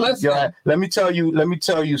 Listen. Yeah, let me tell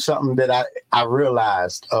you something that I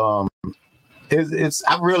realized. I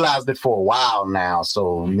realized it for a while now.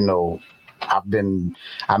 So,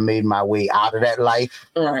 I made my way out of that life.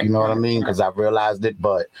 Right. You know what I mean? Because I realized it.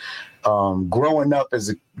 But growing up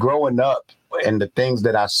and the things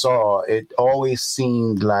that I saw, it always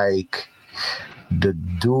seemed like the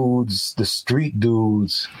street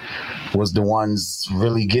dudes was the ones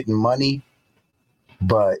really getting money.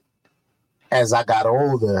 But as I got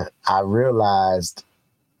older, I realized,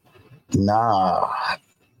 nah,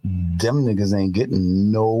 them niggas ain't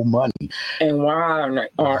getting no money. And why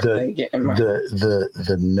aren't they getting money?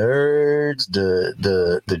 The nerds,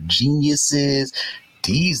 the geniuses,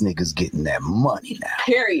 these niggas getting that money now.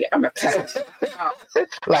 Period. I'm a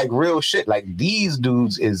like real shit. Like these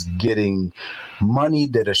dudes is getting money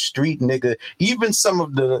that a street nigga, even some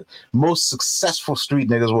of the most successful street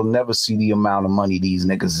niggas will never see the amount of money these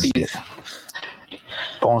niggas is getting.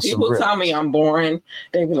 People tell me I'm boring.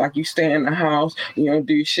 They be like, you stay in the house, you don't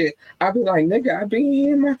do shit. I be like, nigga, I be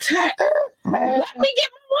here in my tech. Let me get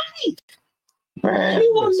my wife. Man,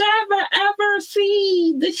 you will never ever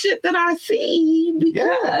see the shit that I see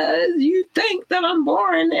because you think that I'm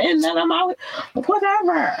boring and that I'm out.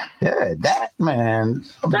 Whatever. Yeah, that man.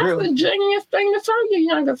 That's a genius thing to tell your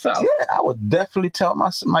younger self. Yeah, I would definitely tell my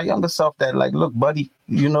younger self that, like, look, buddy,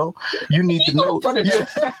 you know, you need to know. Look,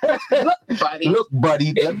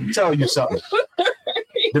 buddy, let me tell you something.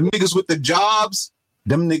 The niggas with the jobs,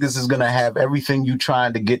 them niggas is gonna have everything you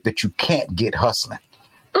trying to get that you can't get hustling.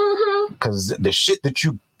 Because the shit that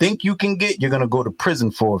you think you can get, you're gonna go to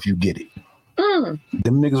prison for if you get it.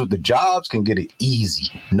 Them niggas with the jobs can get it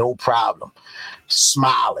easy, no problem,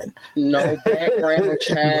 smiling, no background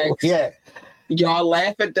checks. Yeah, y'all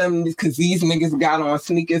laugh at them because these niggas got on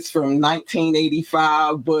sneakers from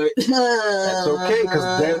 1985, but that's okay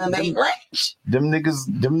because they rich. Them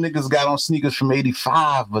niggas got on sneakers from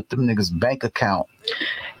 85, but them niggas bank account.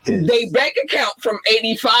 They bank account from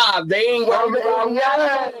 85. They ain't worried about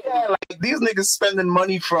like these niggas spending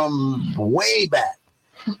money from way back.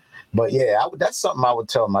 But yeah, that's something I would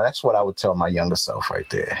tell that's what I would tell my younger self right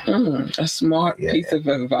there. A smart piece of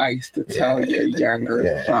advice to tell your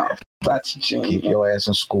younger self. That's genius. Keep your ass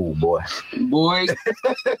in school, boy. Boy,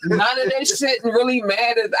 none of this shit really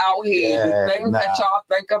matters out here. The things that y'all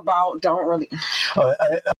think about don't really.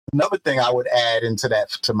 Another thing I would add into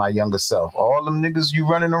that to my younger self, all them niggas you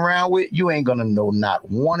running around with, you ain't gonna know not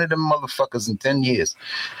one of them motherfuckers in 10 years.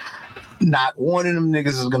 Not one of them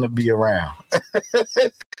niggas is gonna be around.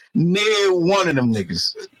 Near one of them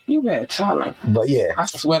niggas. You better tell him. But yeah. I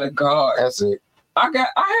swear to God. That's it. I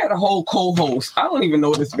had a whole co-host. I don't even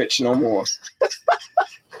know this bitch no more.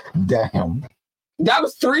 Damn. That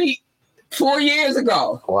was 3-4 years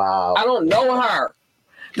ago. Wow. I don't know her.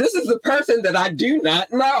 This is the person that I do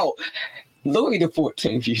not know. Louis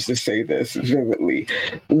XIV used to say this vividly.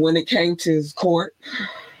 When it came to his court,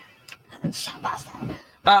 when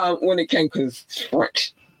it came to his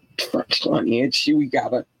French lineage, we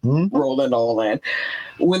gotta roll it all in.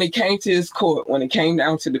 When it came to his court, when it came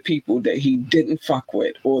down to the people that he didn't fuck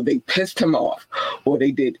with, or they pissed him off, or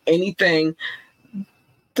they did anything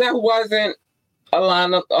that wasn't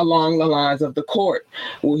along the lines of the court,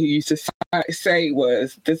 what he used to say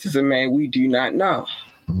was, "This is a man we do not know,"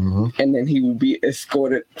 and then he would be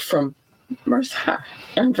escorted from Versailles.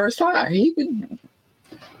 And Versailles, he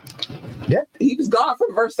was gone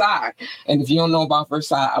from Versailles. And if you don't know about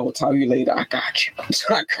Versailles, I will tell you later. I got you.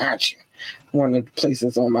 I got you. One of the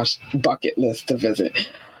places on my bucket list to visit.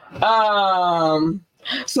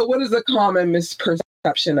 So what is a common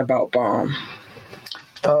misperception about B.O.M.B?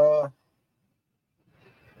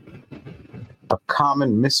 A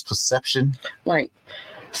common misperception? Like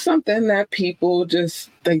something that people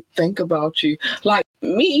they think about you. Like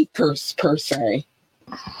me per se.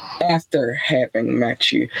 After having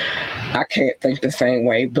met you, I can't think the same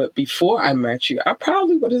way. But before I met you, I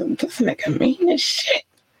probably would have, this nigga mean as shit.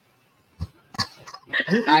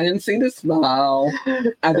 I didn't see the smile.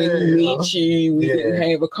 I didn't meet you. We didn't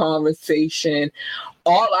have a conversation.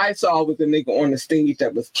 All I saw was the nigga on the stage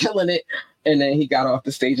that was killing it. And then he got off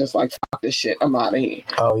the stage and was like, fuck this shit, I'm out of here.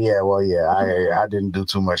 Oh, yeah, well, yeah. I didn't do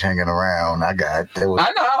too much hanging around. I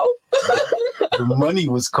know. The money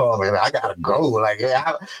was calling. I gotta go. Like,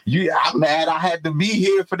 I'm mad I had to be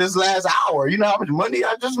here for this last hour. You know how much money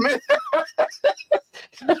I just made?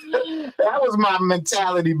 That was my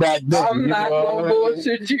mentality back then. I'm not gonna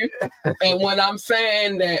bullshit you. And when I'm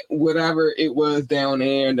saying that whatever it was down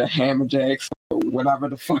there, the Hammerjacks, or whatever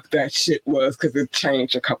the fuck that shit was, because it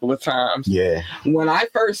changed a couple of times. Yeah. When I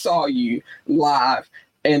first saw you live,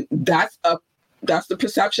 and that's the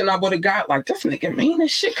perception I would have got. Like, this nigga mean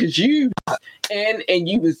as shit, because you and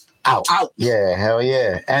you was out. Yeah, hell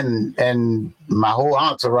yeah. And my whole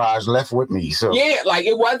entourage left with me. So yeah, like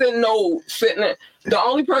it wasn't no sitting there. The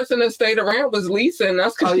only person that stayed around was Lisa, and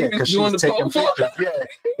that's because she was doing the photo.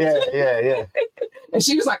 Yeah. And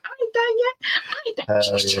she was like, I ain't done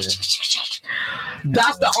yet.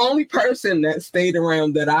 That's the only person that stayed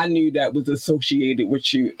around that I knew that was associated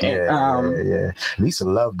with you. And, yeah. Lisa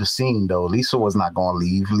loved the scene though. Lisa was not gonna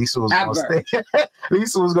leave. Lisa was gonna stay.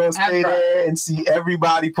 Lisa was gonna stay there and see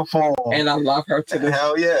everybody perform. And I love her to this.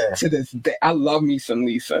 Hell yeah. To this day, I love me some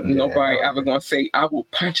Lisa. Yeah, Nobody ever gonna say I will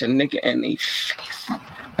punch a nigga in the face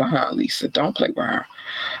behind Lisa. Don't play with her.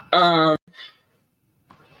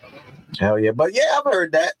 Hell yeah. But yeah, I've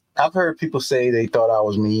heard that. I've heard people say they thought I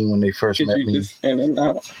was mean when they first met me. Just in and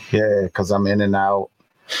out. Yeah, because I'm in and out.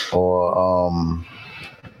 Or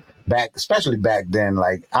especially back then,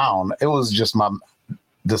 like, I don't know. It was just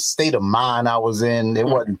the state of mind I was in. It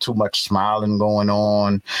wasn't too much smiling going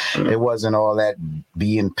on. It wasn't all that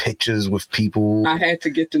being pictures with people. I had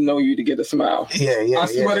to get to know you to get a smile. Yeah. I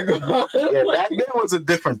swear to God. Yeah, back then was a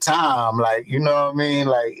different time. Like, you know what I mean?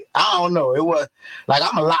 Like, I don't know. It was like,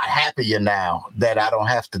 I'm a lot happier now that I don't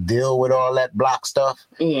have to deal with all that block stuff.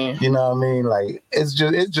 Yeah. You know what I mean? Like,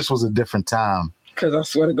 it just was a different time. Because I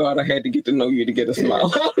swear to God, I had to get to know you to get a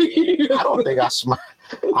smile. I don't think I smiled.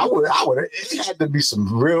 I would. It had to be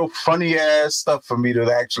some real funny ass stuff for me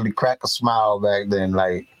to actually crack a smile back then.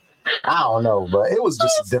 Like, I don't know, but it was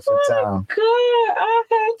just a different time. God, I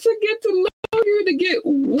had to get to know you to get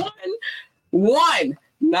one,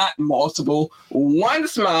 not multiple, one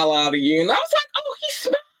smile out of you, and I was like, oh, he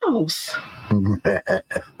smiles.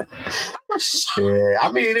 Yeah,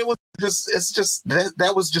 I mean,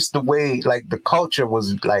 that was just the way, like, the culture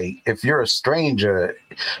was. Like, if you're a stranger,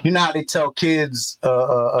 you know how they tell kids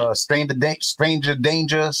stranger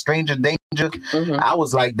danger. Mm-hmm. I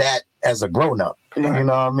was like that as a grown-up. You know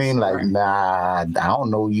what I mean? Like, nah, I don't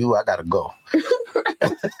know you, I gotta go.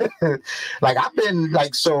 Like, I've been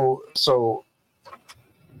like, so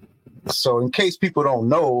in case people don't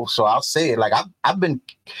know, so I'll say it, like, I've been,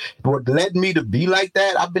 what led me to be like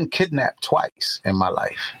that, I've been kidnapped twice in my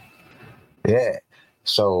life. Yeah.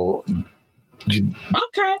 So,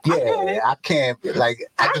 I can't, like,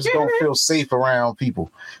 I just don't feel safe around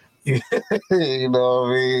people. You know what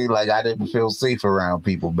I mean? Like, I didn't feel safe around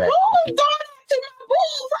people back then.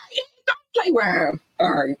 Play around. All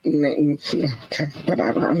right, okay,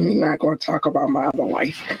 whatever. I'm not going to talk about my other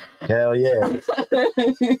life. Hell yeah.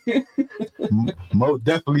 Mo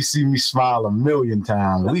definitely see me smile a million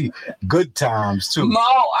times. We good times too. Mo,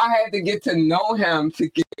 I had to get to know him to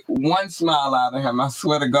get one smile out of him. I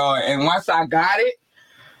swear to God. And once I got it,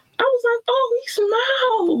 I was like, oh, he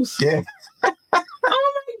smiles. Yeah. Oh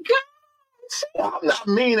my God. I'm not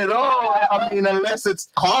mean at all. I mean, unless it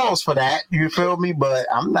calls for that, you feel me? But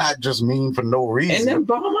I'm not just mean for no reason. And then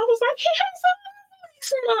Bob, I was like, he has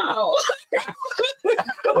a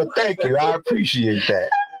smile. Well, thank you. I appreciate that.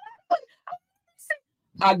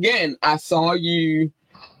 Again, I saw you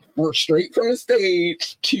were straight from the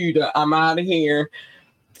stage to the I'm out of here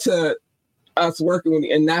to us working with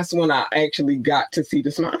you. And that's when I actually got to see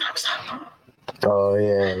the smile. I was like, oh,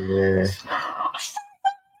 yeah.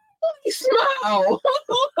 Smile.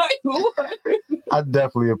 Like, what? I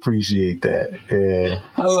definitely appreciate that. Yeah.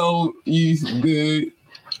 Hello, you good?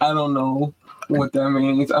 I don't know what that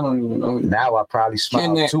means. I don't even know. Now I probably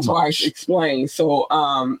smile too much. Twice explain. So,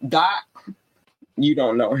 Doc, you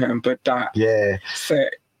don't know him, but Doc. Yeah. Said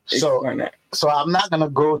explain that. So I'm not gonna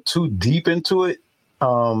go too deep into it,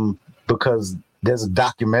 because there's a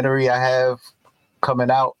documentary I have coming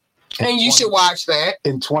out. And you should watch that.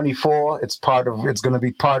 In 24, it's going to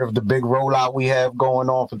be part of the big rollout we have going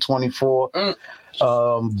on for 24.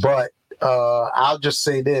 But I'll just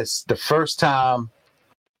say this: the first time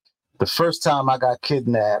I got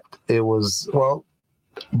kidnapped, it was, well,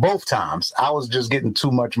 both times I was just getting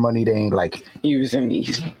too much money. They ain't like it. You was in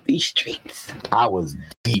these streets. I was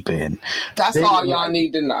deep in. That's all y'all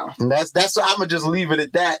need to know. And that's I'm gonna just leave it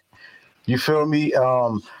at that. You feel me?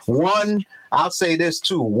 One, I'll say this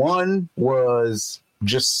too. One was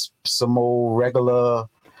just some old regular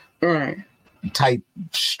type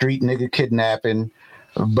street nigga kidnapping.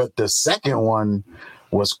 But the second one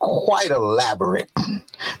was quite elaborate.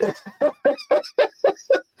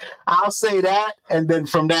 I'll say that. And then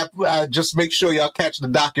from that, just make sure y'all catch the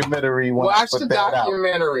documentary. Watch the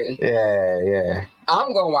documentary. Yeah.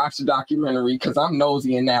 I'm going to watch the documentary because I'm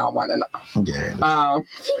nosy and now I want to know. Yeah.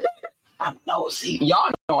 I'm nosy.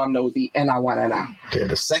 Y'all know I'm nosy, and I want to know. Yeah,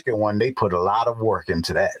 the second one, they put a lot of work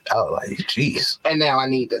into that. I was like, geez. And now I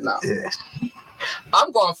need to know. Yeah.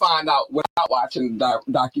 I'm going to find out without watching the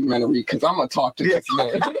documentary, because I'm going to talk to this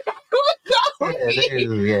man.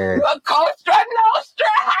 Yeah. Costa Nostra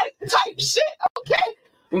type shit, okay?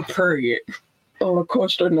 Period. Or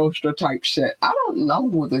Costa Nostra type shit. I don't know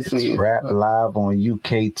what this is. Rap live on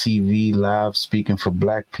UK TV live speaking for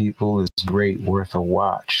black people is great, worth a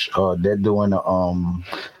watch. They're doing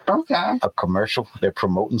a commercial. They're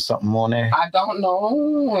promoting something on there. I don't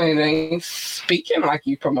know. It ain't speaking like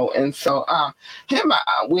you promoting. So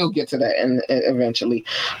we'll get to that eventually.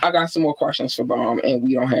 I got some more questions for B.O.M, and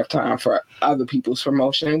we don't have time for other people's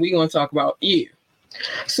promotion. We're gonna talk about you.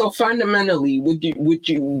 So fundamentally,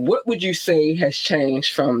 what would you say has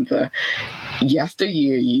changed from the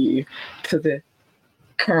yesteryear you to the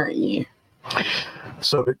current you?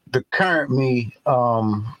 So the current me,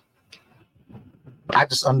 I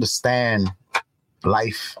just understand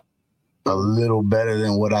life a little better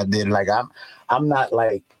than what I did. Like I'm not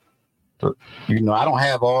like, I don't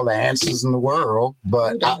have all the answers in the world,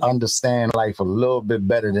 but I understand life a little bit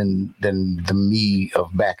better than the me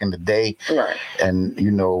of back in the day. Right. And,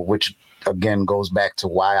 which again goes back to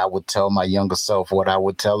why I would tell my younger self what I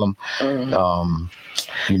would tell him. Mm-hmm.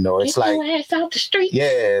 It's get like, your ass out the street.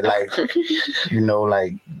 Yeah, like,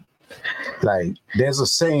 like there's a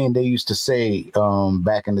saying they used to say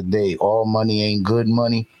back in the day, all money ain't good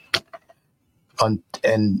money.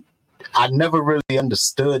 And I never really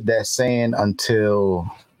understood that saying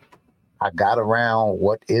until I got around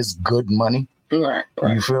what is good money. Right.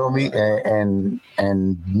 You feel me? And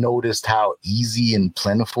noticed how easy and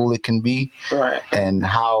plentiful it can be. Right. And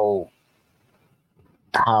how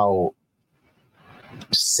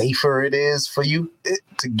safer it is for you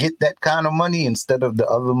to get that kind of money instead of the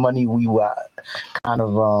other money we were kind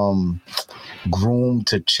of groomed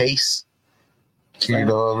to chase. You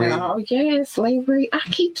know what I mean? Oh yeah, slavery. I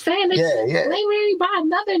keep saying it. Yeah. Slavery by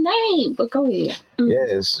another name, but go ahead.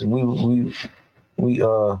 Yes, we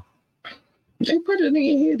they put it in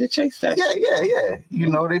here to chase that. Yeah.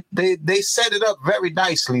 They set it up very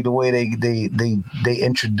nicely the way they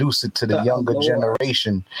introduce it to the younger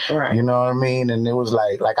generation. Right. You know what I mean? And it was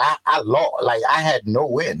like I had no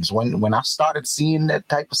wins when I started seeing that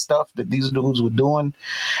type of stuff that these dudes were doing,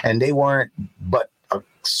 and they weren't but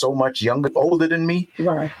so much older than me.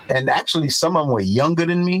 Right. And actually some of them were younger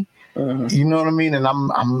than me. Mm-hmm. You know what I mean? And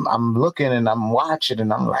I'm looking and I'm watching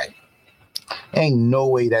and I'm like, ain't no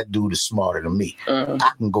way that dude is smarter than me. Mm-hmm.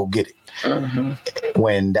 I can go get it. Mm-hmm.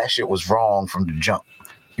 When that shit was wrong from the jump.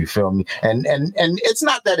 You feel me? And it's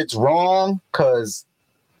not that it's wrong, because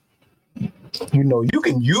you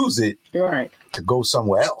can use it right to go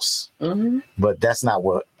somewhere else. Mm-hmm. But that's not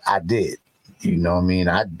what I did. You know what I mean?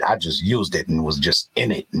 I just used it and was just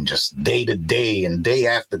in it and just day to day and day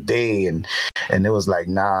after day and it was like,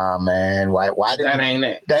 nah, man, why didn't that ain't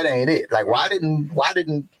it? That ain't it. Like why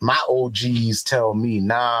didn't my OGs tell me,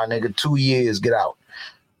 nah, nigga, 2 years, get out.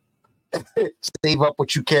 Save up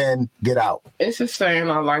what you can, get out. It's a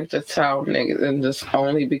saying I like to tell niggas, and just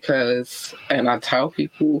only because, and I tell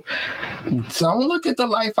people, don't look at the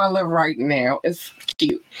life I live right now. It's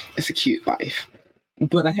cute. It's a cute life.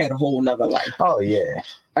 But I had a whole nother life. Oh, yeah.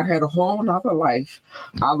 I had a whole nother life.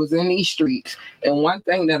 I was in these streets. And one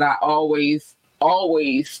thing that I always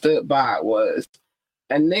stood by was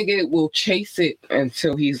a nigga will chase it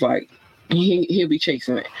until he's like, he'll be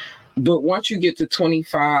chasing it. But once you get to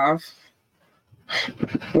 25,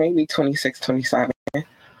 maybe 26, 27,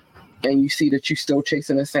 and you see that you're still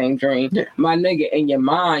chasing the same dream, my nigga, in your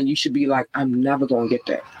mind, you should be like, I'm never going to get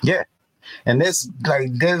that. Yeah. And there's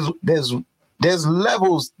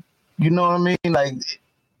levels, you know what I mean? Like,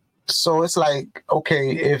 so it's like,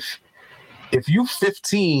 okay, if you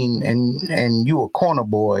 15 and you a corner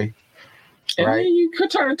boy, and right? then you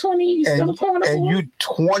could turn 20, you still a corner boy. And you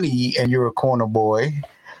 20 and you're a corner boy.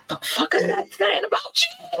 The fuck is that saying about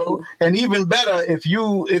you? And even better, if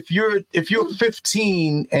you're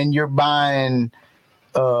 15 and you're buying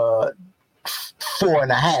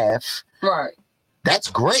 4.5, right?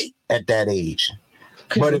 That's great at that age.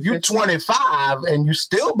 But if you're 25 and you're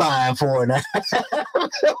still buying 4.5,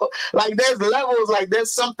 like there's levels, like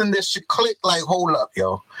there's something that should click. Like, hold up,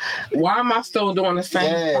 yo. Why am I still doing the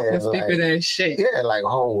same fucking stupid ass shit? Yeah, like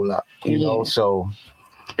hold up, you know. So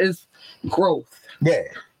it's growth. Yeah,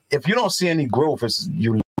 if you don't see any growth,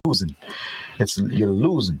 you're losing. You're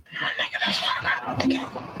losing.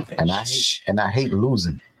 And I hate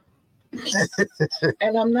losing.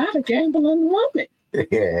 And I'm not a gambling woman.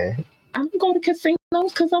 Yeah. I don't go to casinos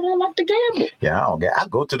because I don't like to gamble. Yeah, I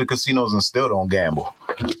go to the casinos and still don't gamble.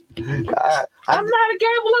 I'm not a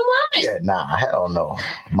gambling woman. Yeah, nah, hell no.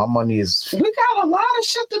 My money is... We got a lot of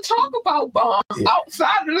shit to talk about, B.O.M,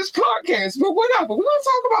 outside of this podcast, but whatever. We're going to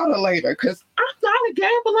talk about it later because I'm not a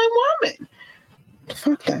gambling woman.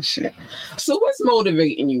 Fuck that shit. So what's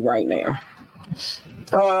motivating you right now?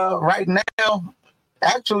 Right now,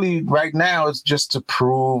 Actually, right now, it's just to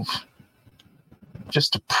prove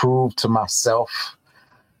to myself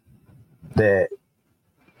that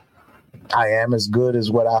I am as good as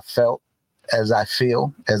what I felt, as I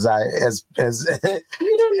feel, as You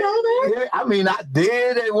don't know that? Yeah, I mean, I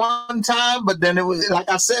did at one time, but then it was like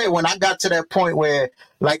I said, when I got to that point where,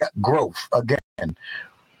 like, growth again.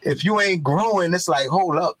 If you ain't growing, it's like,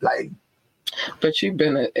 hold up, like. But you've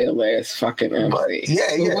been an ill ass fucking MC.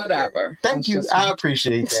 Yeah. Whatever. Thank you. I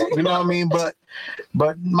appreciate that. You know what I mean? But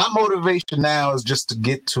my motivation now is just to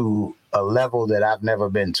get to a level that I've never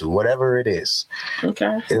been to, whatever it is.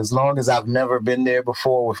 Okay. As long as I've never been there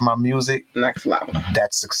before with my music, next level.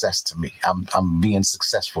 That's success to me. I'm being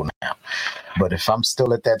successful now. But if I'm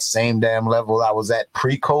still at that same damn level I was at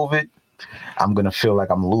pre-COVID, I'm gonna feel like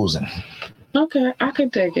I'm losing. Okay, I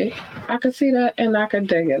could dig it. I could see that, and I could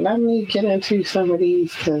dig it. Let me get into some of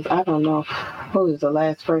these, because I don't know who is the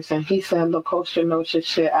last person. He said Lacosta Notion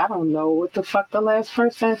shit. I don't know what the fuck the last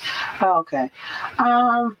person. Oh, okay.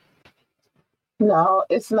 No,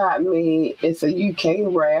 it's not me. It's a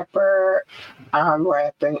UK rapper. I'm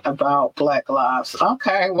rapping about Black Lives.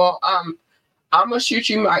 Okay, well, I'm gonna shoot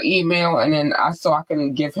you my email, and then so I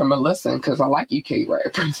can give him a listen, because I like UK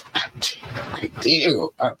rappers. I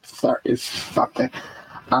do. Sorry, it's something.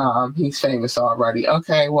 He's famous already.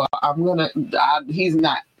 Okay, well, he's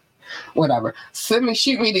not. Whatever. Shoot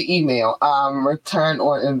me the email. Return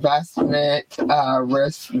on investment,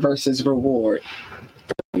 risk versus reward.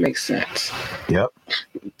 That makes sense. Yep.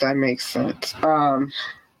 That makes sense.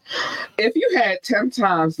 If you had 10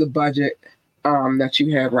 times the budget that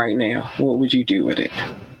you have right now, what would you do with it?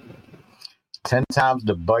 10 times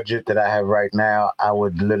the budget that I have right now, I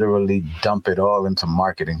would literally dump it all into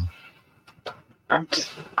marketing. I'm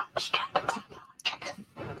just trying to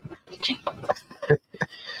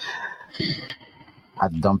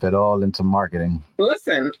I'd dump it all into marketing.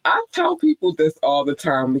 Listen, I tell people this all the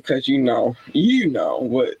time, because you know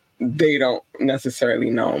what they don't necessarily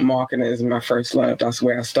know. Marketing is my first love. That's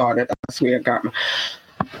where I started. That's where I got my...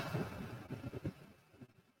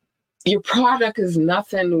 Your product is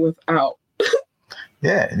nothing without...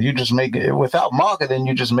 Yeah, you just make it without marketing.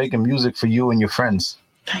 You're just making music for you and your friends.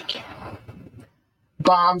 Thank you.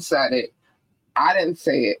 B.O.M.B said it. I didn't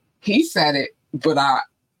say it. He said it, but I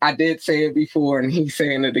did say it before, and he's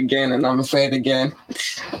saying it again, and I'm gonna say it again.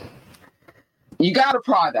 You got a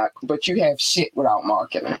product, but you have shit without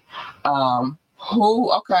marketing. Mo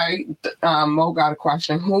got a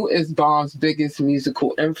question. Who is B.O.M.B's biggest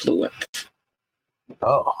musical influence?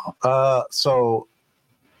 So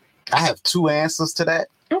I have two answers to that.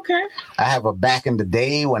 Okay. I have a back in the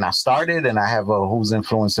day when I started, and I have a who's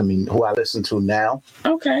influencing me, who I listen to now.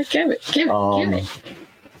 Okay, give it.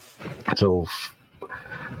 So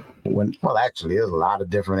actually, there's a lot of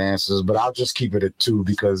different answers, but I'll just keep it at two,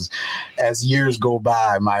 because as years go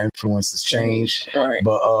by, my influences change. Right.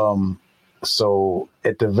 But so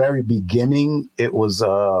at the very beginning, it was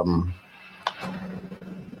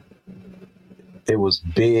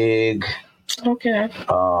Big. Okay.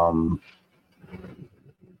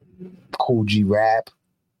 Cool G Rap.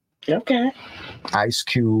 Okay. Ice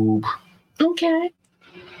Cube. Okay.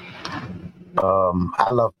 I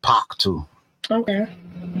love Pac too. Okay.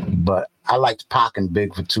 But I liked Pac and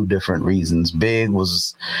Big for two different reasons. Big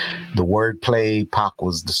was the wordplay. Pac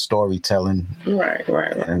was the storytelling. Right.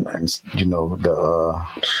 And you know,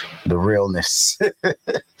 the realness.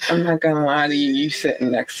 I'm not gonna lie to you. You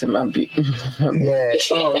sitting next to my beat. Yeah.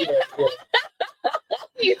 Oh,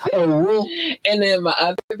 yeah. Oh, and then my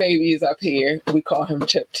other baby is up here. We call him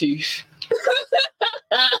Chip Tooth.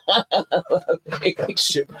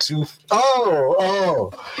 Chip Tooth.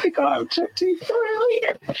 Oh. We call him Chip Tooth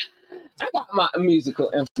earlier. I got my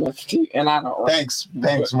musical influence too, and I don't. Thanks,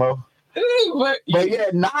 Mo. But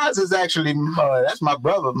yeah, Nas is actually that's my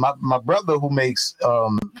brother. My brother who makes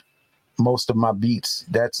most of my beats.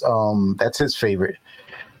 That's his favorite.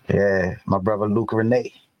 Yeah, my brother Luke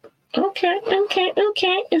Renee. Okay.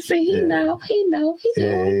 And see, he know.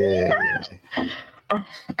 Yeah.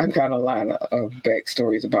 I got a lot of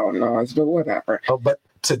backstories about Nas, but whatever. Oh, but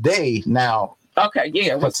today now. Okay,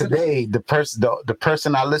 yeah. But today, the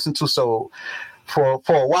person I listen to. So for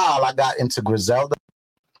a while, I got into Griselda.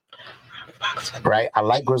 Right, I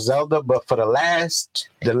like Griselda, but for the last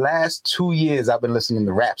 2 years, I've been listening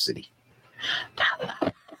to Rhapsody.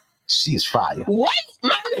 She's fire. What?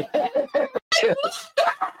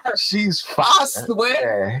 She's fire. I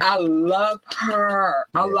swear, I love her.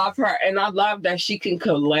 I love her, and I love that she can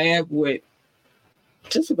collab with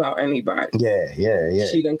Just about anybody. Yeah.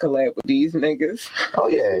 She done collab with these niggas. Oh,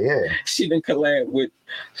 yeah. She done collab with,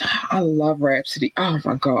 I love Rhapsody. Oh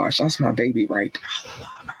my gosh, that's my baby right there. I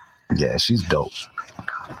love her. Yeah, she's dope.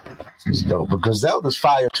 But Griselda's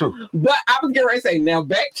fire too. But I was getting ready to say, now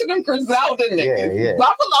back to them Griselda niggas. Yeah.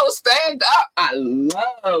 Buffalo Stand Up. I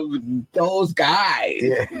love those guys.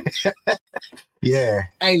 Yeah. Yeah.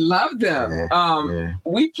 I love them.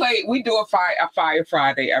 We do a Fire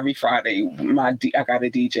Friday every Friday. I got a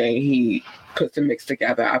DJ. He puts the mix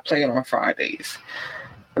together. I play it on Fridays.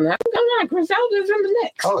 And I'm like, Griselda's in the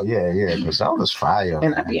mix. Oh yeah. Griselda's fire.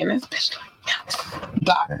 And I be in this bitch like,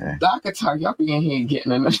 Doc could tell y'all be in here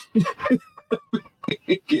getting in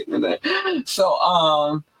it.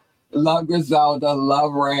 So love Griselda,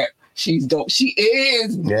 love rap. She's dope. She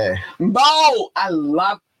is. Yeah. Bo, I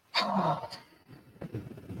love.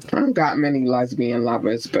 I don't got many lesbian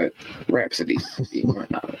lovers, but Rhapsody one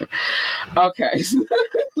of them. Okay.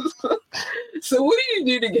 So what do you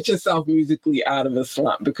do to get yourself musically out of a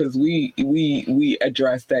slump? Because we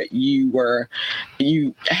addressed that you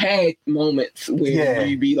had moments where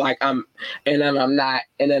you be like, and then I'm not,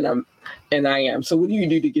 and I am. So what do you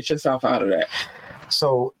do to get yourself out of that?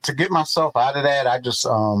 So to get myself out of that, I just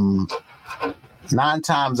 9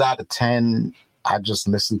 times out of 10, I just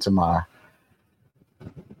listen to my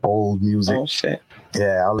old music. Oh shit.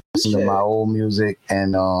 Yeah, I'll listen to my old music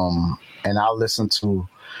and I'll listen to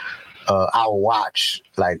I'll watch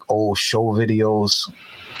like old show videos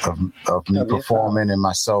of me performing and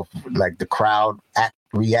myself, like the crowd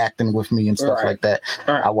reacting with me and stuff like that.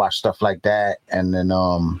 Right. I watch stuff like that, and then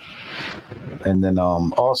also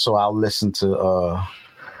I'll listen to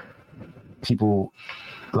people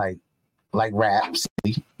like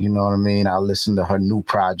Rhapsody, you know what I mean? I'll listen to her new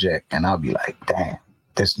project and I'll be like, damn,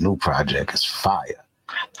 this new project is fire.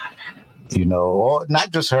 You know, or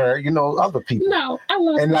not just her, you know, other people. No, I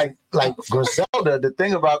love and her. like Griselda, the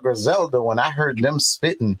thing about Griselda, when I heard them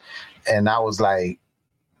spitting, and I was like,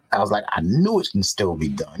 I knew it can still be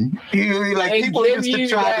done. People used to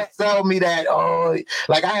try to tell me that,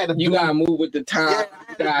 like I had to gotta move with the time.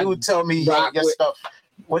 Yeah, dude tell me your stuff.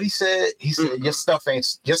 What he said, your stuff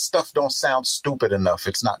don't sound stupid enough.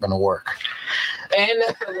 It's not gonna work. And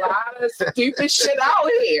there's a lot of stupid shit out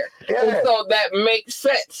here. Yeah. And so that makes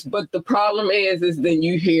sense. But the problem is then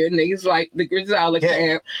you hear niggas like the Griselda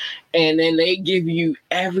camp, and then they give you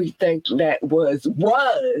everything that was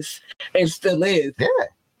and still is. Yeah.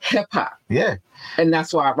 Hip hop. Yeah. And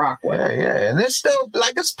that's why I rock with it. Yeah. And there's still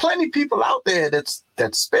there's plenty of people out there that's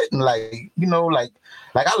spitting like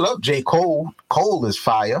I love J. Cole. Cole is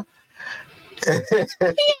fire.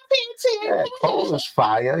 Cole is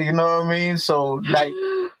fire, you know what I mean? So like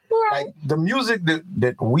the music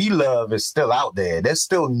that we love is still out there. There's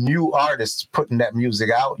still new artists putting that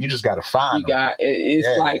music out. You just gotta find them.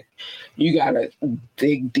 It's like you gotta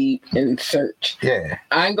dig deep and search. Yeah.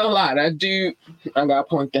 I ain't gonna lie, I gotta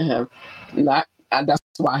point to him. That's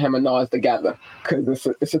why him and Nas together. Cause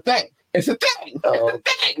it's a thing. It's a thing.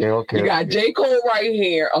 Okay. You got J. Cole right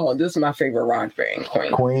here. Oh, this is my favorite rock band,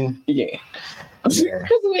 Queen. Yeah. Because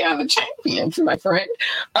we are the champions, my friend.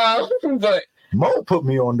 But Mo put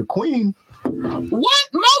me on the Queen. What? Mo,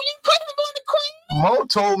 you put him on the Queen? Mo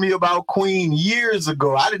told me about Queen years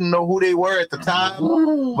ago. I didn't know who they were at the time,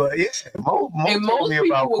 but yeah, Mo and told me about Queen. Most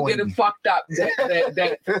people will get it fucked up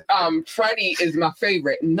that Freddie is my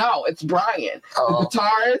favorite. No, it's Brian. The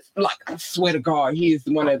guitarist, I swear to God, he is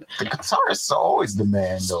one of the guitarists are always the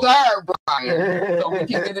man, though. Sir Brian. So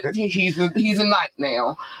he's a knight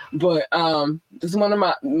now, but this is one of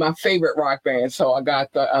my favorite rock bands. So I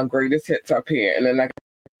got the greatest hits up here, and then I got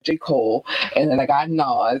J. Cole, and then I got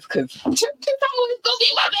Nas because J. Cole is gonna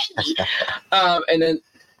be my baby. And then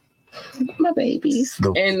my babies,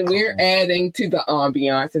 and we're adding to the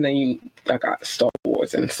ambiance, and then I got Star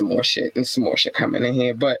Wars and some more shit coming in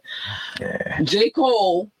here. But J.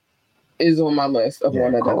 Cole is on my list of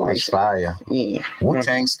one of the greatest. Fire. Yeah,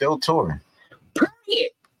 Wu-Tang still touring.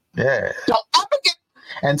 Period. Yeah. Don't ever get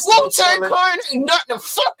Wu-Tang Clan ain't nothing to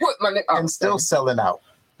fuck with, my nigga. And still selling out.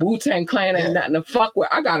 Wu-Tang Clan ain't nothing to fuck with.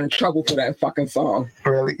 I got in trouble for that fucking song.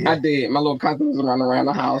 Really? Yeah. I did. My little cousin was running around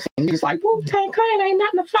the house, and he was like, Wu-Tang Clan ain't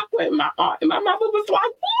nothing to fuck with. And my mother was like,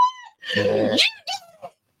 what? Yeah. You did it.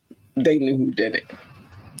 They knew who did it.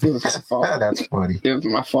 It was my fault. That's funny. It was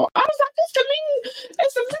my fault. I was like,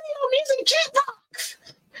 it's a video music jukebox.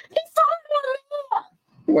 It's on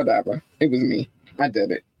whatever. It was me. I did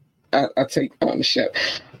it. I take ownership.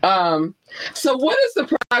 So what is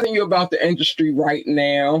surprising you about the industry right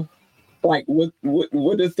now? Like,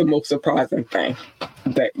 what is the most surprising thing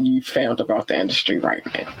that you found about the industry right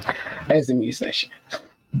now as a musician?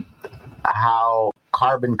 how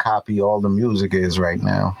carbon copy all the music is right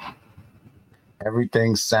now.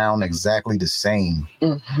 Everything sound exactly the same.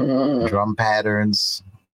 Mm-hmm. Drum patterns.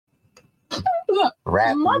 Look,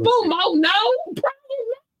 rap my music. boo Mo, no.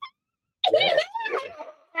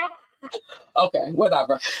 Okay,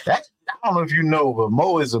 whatever. I don't know if you know, but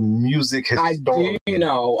Mo is a music historian. I do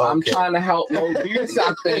know. Okay. I'm trying to help Mo do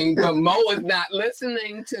something, but Mo is not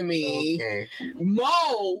listening to me. Okay.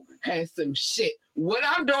 Mo has some shit. What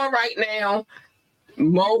I'm doing right now,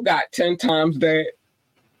 Mo got 10 times that,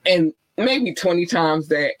 and maybe 20 times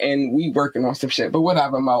that, and we working on some shit, but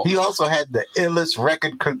whatever, Mo. He also had the illest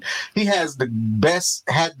record. He has the best,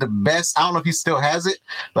 I don't know if he still has it,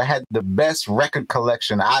 but had the best record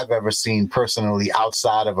collection I've ever seen personally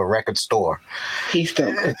outside of a record store. He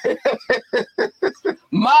still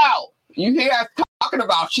Mo, you hear us talking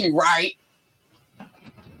about you, right?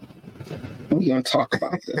 We're going to talk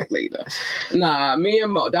about this later. Nah, me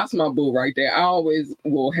and Mo, that's my boo right there. I always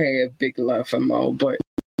will have big love for Mo, but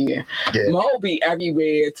yeah. Mo be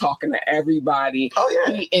everywhere talking to everybody. Oh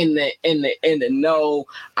yeah. He in the know.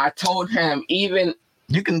 I told him even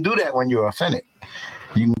you can do that when you're offended.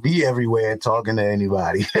 You can be everywhere talking to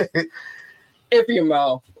anybody. if you're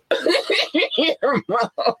Mo. You're Mo.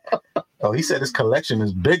 Oh, he said his collection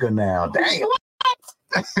is bigger now. Damn.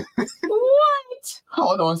 What?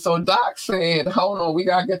 Hold on. So Doc said, hold on, we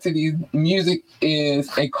gotta get to these. Music is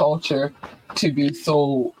a culture to be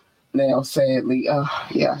sold. Now, sadly,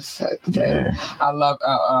 yes, yeah. I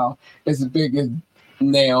love it's big as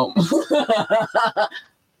now.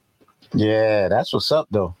 Yeah, that's what's up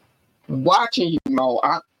though. Watching you, Mo,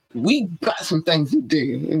 we got some things to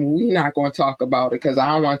do. We're not going to talk about it because I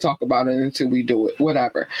don't want to talk about it until we do it.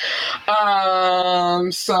 Whatever.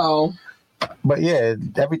 So. But yeah,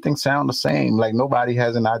 everything sounds the same. Like nobody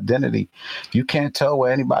has an identity. You can't tell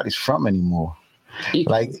where anybody's from anymore.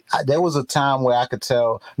 Like there was a time where I could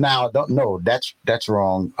tell. Now, that's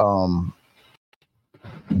wrong.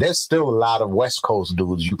 There's still a lot of West Coast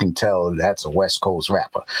dudes. You can tell that's a West Coast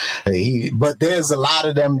rapper. But there's a lot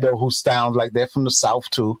of them though who sound like they're from the South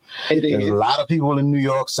too. There's a lot of people in New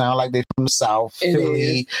York sound like they're from the South.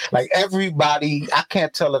 Philly, like everybody. I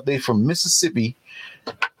can't tell if they're from Mississippi.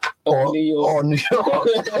 Or New York.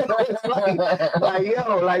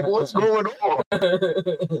 like what's going on?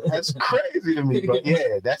 That's crazy to me. But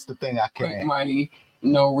yeah, that's the thing I can't. Money,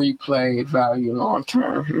 no replay value long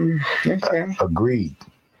term. Okay. Agreed.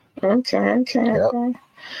 Okay. Yep.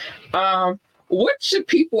 What should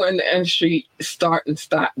people in the industry start and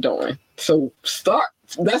stop doing? So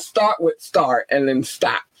let's start with start and then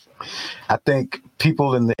stop. I think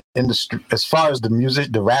people in the industry, as far as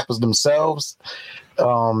the rappers themselves,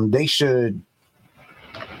 they should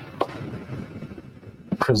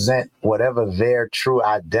present whatever their true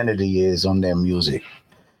identity is on their music.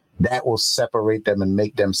 That will separate them and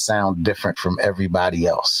make them sound different from everybody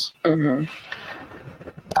else. Mm-hmm.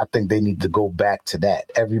 I think they need to go back to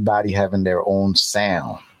that. Everybody having their own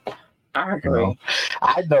sound. I agree. You know?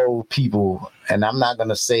 I know people, and I'm not going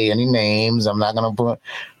to say any names. I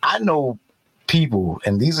know people,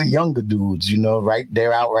 and these are younger dudes, right?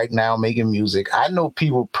 They're out right now making music. I know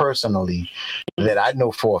people personally that I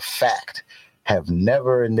know for a fact have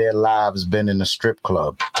never in their lives been in a strip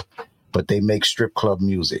club, but they make strip club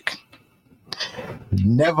music.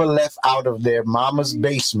 Never left out of their mama's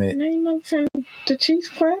basement. The cheese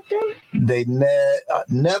cracking? They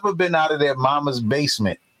never been out of their mama's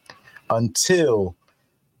basement until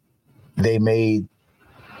they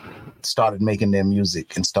started making their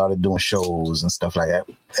music and started doing shows and stuff like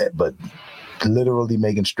that. But literally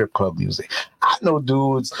making strip club music. I know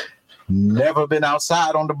dudes never been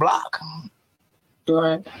outside on the block.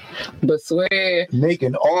 Right. But swear,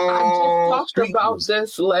 making all I just talked about music.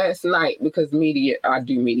 This last night because I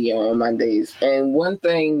do media on Mondays. And one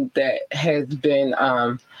thing that has been,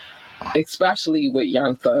 especially with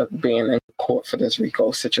Young Thug being in court for this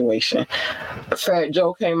RICO situation, Fat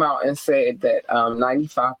Joe came out and said that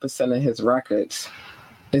 95% of his records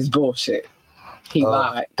is bullshit. He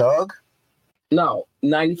lied. Thug? No,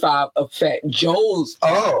 95 of Fat Joe's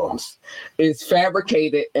albums is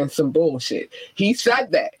fabricated and some bullshit. He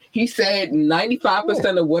said that. He said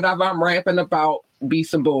 95% of whatever I'm rapping about be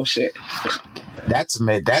some bullshit. I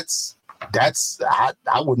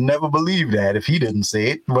would never believe that if he didn't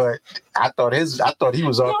say it, but I thought he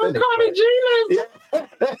was authentic.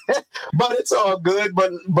 But it's all good.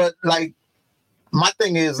 But like my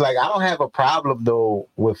thing is, like, I don't have a problem though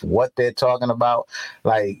with what they're talking about.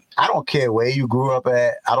 Like, I don't care where you grew up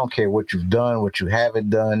at. I don't care what you've done, what you haven't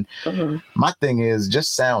done. Mm-hmm. My thing is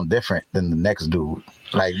just sound different than the next dude.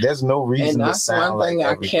 Like, there's no reason to sound like one thing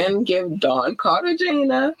I can give Don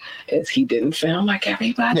Cartagena is he didn't sound like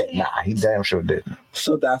everybody. Yeah, nah, he damn sure didn't.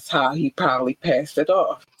 So that's how he probably passed it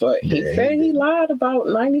off. But he said he lied about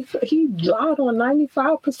 90. He lied on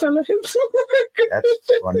 95% of his.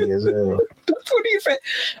 That's funny as hell. That's what he said.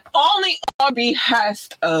 Only on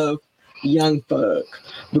behest of Young Thug,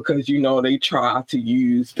 because you know they try to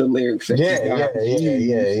use the lyrics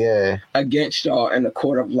that against y'all in the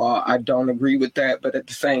court of law. I don't agree with that, but at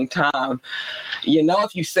the same time, you know,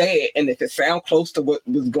 if you say it and if it sounds close to what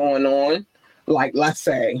was going on, like let's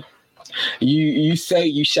say you say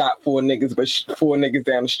you shot 4 niggas, but 4 niggas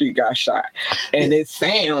down the street got shot, and it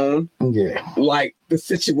sound like the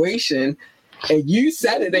situation, and you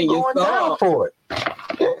said it in your song for it.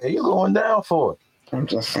 Yeah, you're going down for it. I'm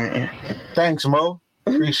just saying. Thanks, Mo.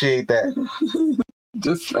 Appreciate that.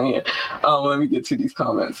 Just saying. Let me get to these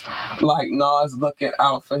comments. Like Nas looking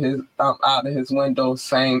out for his out of his window,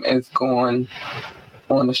 same as going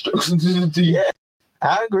on the street. Yeah,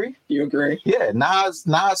 I agree. You agree? Yeah, Nas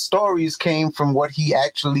stories came from what he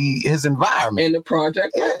actually, his environment. In the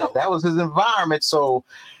project? Yeah, that was his environment. So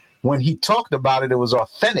when he talked about it, it was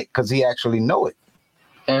authentic because he actually know it.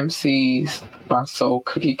 MC's my soul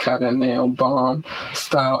cookie cutter now. B.O.M.B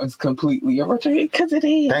style is completely original because it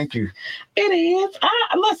is. Thank you. It is.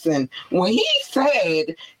 Listen, when he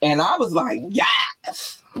said, and I was like,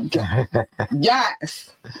 yes,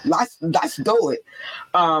 yes, let's do it.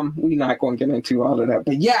 We're not going to get into all of that,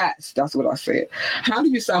 but yes, that's what I said. How do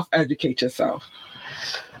you self-educate yourself?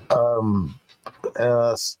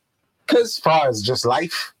 As far as just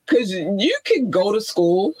life. Because you can go to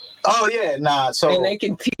school. Oh, yeah, nah. So, and they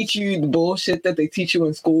can teach you the bullshit that they teach you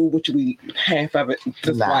in school, which we half of it,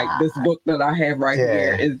 just like this book that I have right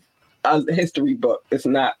here is a history book. It's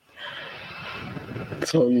not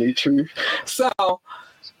totally true. So,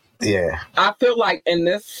 yeah, I feel like in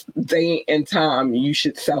this day and time, you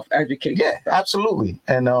should self-educate. Yeah, absolutely.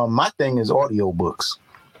 And my thing is audiobooks.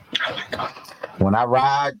 Oh, my God. When I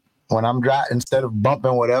ride, when I'm driving, instead of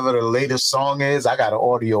bumping whatever the latest song is, I got an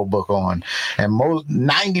audio book on. And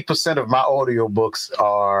 90% of my audio books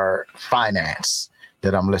are finance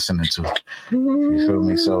that I'm listening to. You feel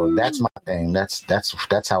me? So that's my thing. That's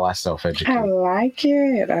how I self-educate. I like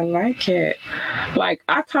it. I like it. Like,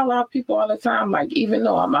 I tell a lot of people all the time, like, even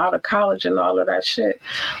though I'm out of college and all of that shit,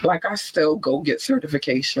 like, I still go get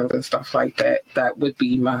certifications and stuff like that. That would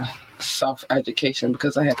be my self-education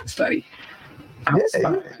because I have to study.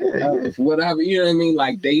 Whatever, you know what I mean?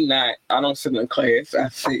 Like, I don't sit in class, I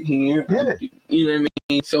sit here. You know what I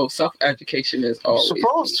mean? So self-education is always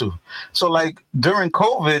supposed to. So like during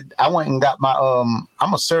COVID, I went and got my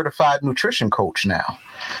I'm a certified nutrition coach now.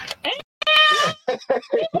 You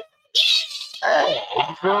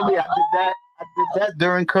feel me? I did that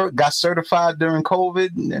during got certified during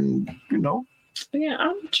COVID, and you know. Yeah,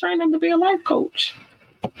 I'm training to be a life coach.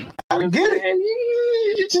 Gotta get it.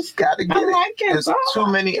 You just gotta get it. There's too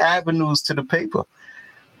many avenues to the paper.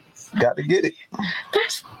 Gotta get it.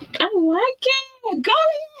 I like it. Go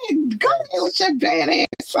ahead with your badass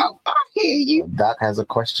self. I hear you. Doc has a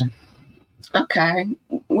question. Okay.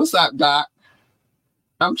 What's up, Doc?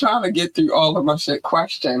 I'm trying to get through all of my shit.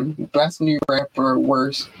 Question: best new rapper,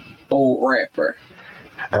 worst old rapper.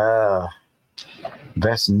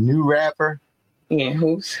 Best new rapper. Yeah,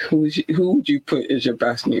 who would you put as your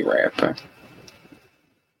best new rapper?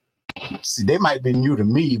 See, they might be new to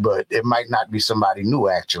me, but it might not be somebody new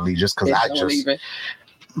actually. Just because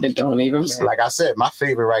it don't even matter. Like I said, my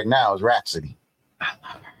favorite right now is Rhapsody. I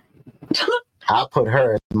love her. I'll put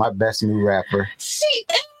her as my best new rapper. She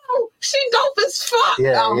dope as fuck.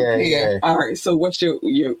 Yeah. All right, so what's your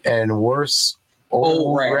and worst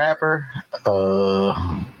old rapper?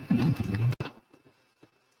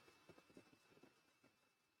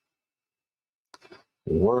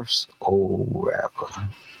 Worst old rapper.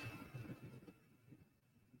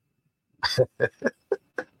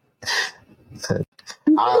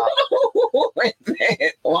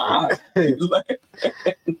 Wow.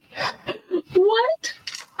 What?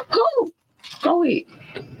 Who? Go eat.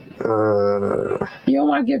 You don't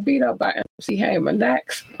want to get beat up by MC Hammer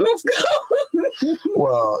next. Let's go.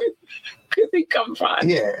 Well, because he come fine.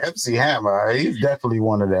 Yeah, MC Hammer, he's definitely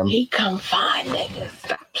one of them. He come fine, niggas.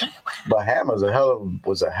 Stop playing with him. But Hammer's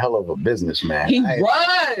was a hell of a businessman. He was.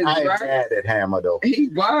 I ain't mad at Hammer though. He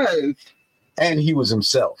was. And he was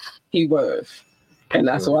himself. He was. And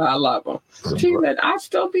that's why I love him. I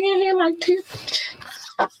still be in here like two.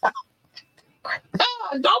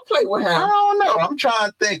 Don't play with him. I don't know. I'm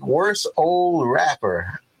trying to think. Worst old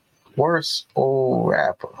rapper.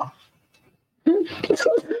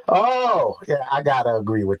 Oh, yeah, I gotta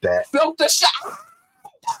agree with that. Filter shot.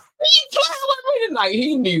 you playing with me tonight?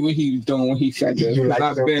 He knew what he was doing when he said this.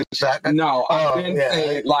 I've been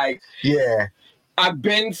saying like, yeah. I've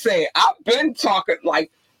been talking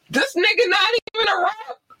like this nigga not even a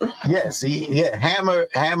rap. Yes,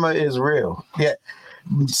 Hammer is real. Yeah,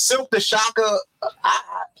 Silk the Shocker.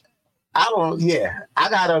 I don't. Yeah, I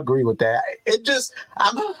gotta agree with that. He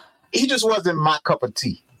just wasn't my cup of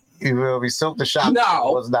tea. You feel me? Silk the Shocker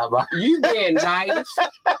was not my. You being nice.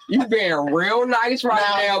 You being real nice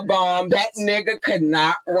now, B.O.M.B. That nigga could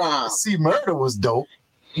not rhyme. See, Murder was dope.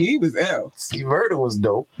 He was ill. See, Murder was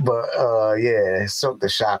dope, but yeah, Silk the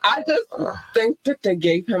Shocker. I just think that they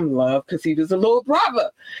gave him love because he was a little brother.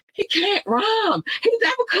 He can't rhyme. He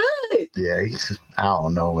never could. Yeah, I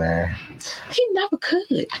don't know, man. He never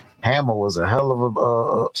could. Hammer was a hell of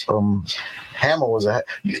a.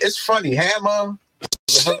 It's funny, Hammer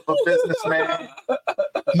was a hell of a businessman.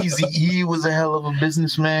 Eazy-E was a hell of a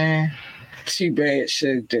businessman. Too bad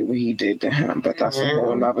Suge did what he did to him, but that's a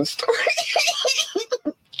whole nother story.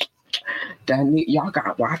 Y'all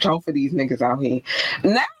gotta watch out for these niggas out here.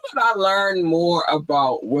 Now that I learned more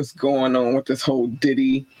about what's going on with this whole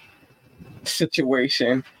Diddy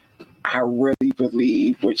situation, I really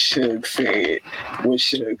believe what Suge said.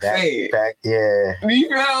 Yeah. You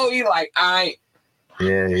know, he like,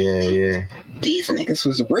 Yeah. These niggas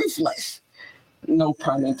was ruthless. No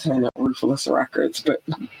pun intended, Ruthless Records, but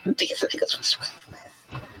these niggas was ruthless.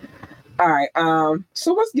 All right,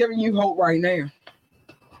 so what's giving you hope right now?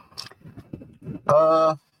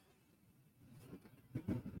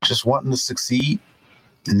 Just wanting to succeed,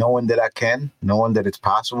 knowing that I can, knowing that it's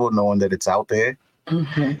possible, knowing that it's out there,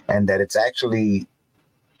 and that it's actually,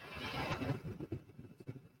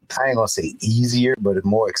 I ain't gonna say easier, but it's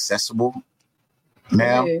more accessible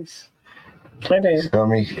now. It is. Feel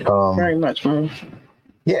me? Very much more.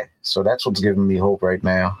 Yeah, so that's what's giving me hope right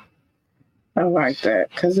now. I like that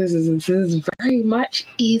because this is very much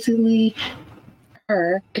easily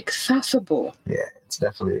accessible. Yeah, it's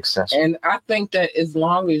definitely accessible. And I think that as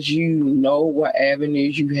long as you know what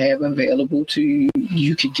avenues you have available to you,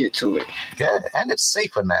 you can get to it. Yeah, and it's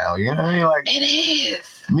safer now. You know what I mean? Like it is.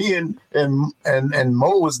 Me and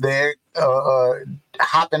Mo was there,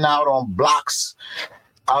 hopping out on blocks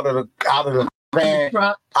out of the van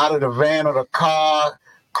or the car,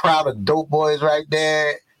 crowd of dope boys right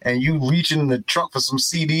there. And you reaching in the trunk for some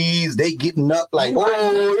CDs, they getting up like,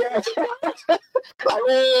 oh, yeah. Like,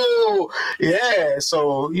 oh, yeah.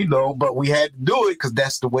 So, but we had to do it because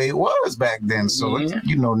that's the way it was back then. So,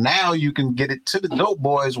 now you can get it to the dope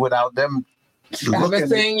boys without them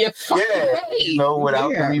looking your face.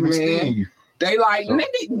 Without them even seeing you. They like,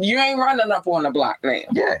 nigga, you ain't running up on the block now.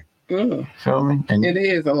 Yeah. Feel me? And it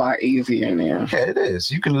is a lot easier now. Yeah, it is.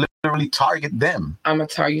 You can literally target them. I'm gonna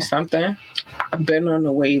tell you something. I've been on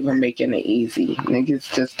the wave of making it easy.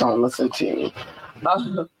 Niggas just don't listen to me. That's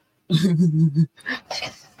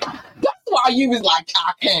why you was like,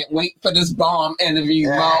 I can't wait for this B.O.M.B interview,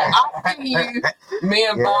 bro. I see you. Me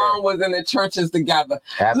and B.O.M was in the trenches together.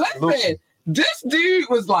 Absolutely. Listen, this dude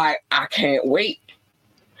was like, I can't wait.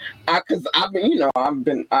 Because I've been,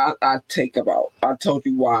 I take about 14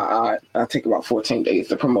 days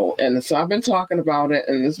to promote. And so I've been talking about it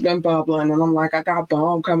and it's been bubbling. And I'm like, I got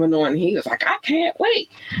B.O.M coming on. And he was like, I can't wait.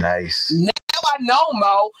 Nice. Now I know,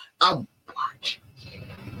 Mo. I'm watching.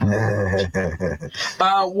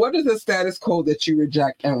 What is the status quo that you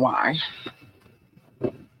reject and why?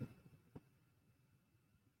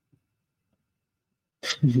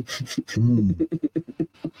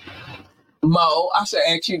 Mo, I should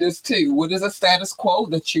ask you this too. What is a status quo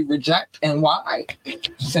that you reject and why?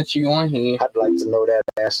 Since you on here, I'd like to know that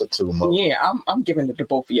answer too, Mo. Yeah, I'm giving it to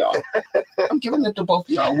both of y'all.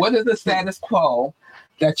 What is the status quo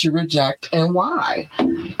that you reject and why?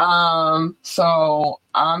 So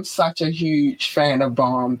I'm such a huge fan of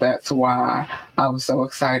B.O.M. That's why I was so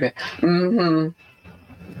excited. I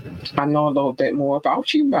know a little bit more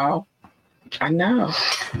about you, Mo. I know.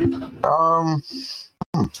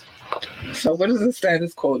 So what is the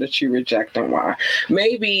status quo that you reject and why?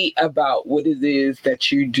 Maybe about what it is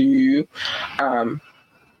that you do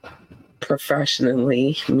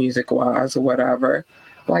professionally, music-wise or whatever.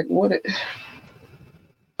 Like what it...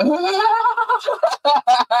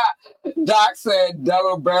 Doc said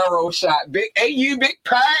double barrel shot. Big Big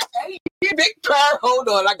Purr. Big Purr. Hold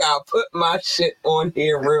on, I gotta put my shit on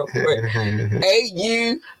here real quick.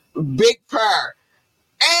 Big Purr.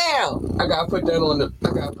 Damn! I gotta put that on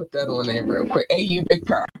there real quick. Big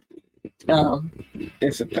Purr.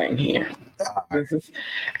 It's a thing here. This is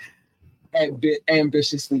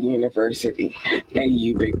Ambitiously University.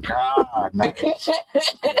 Big Purr. Nice.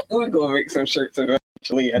 We're gonna make some shirts of it.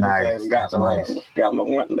 eventually got my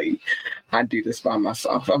one lady. I do this by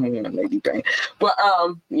myself. I'm a one lady thing. But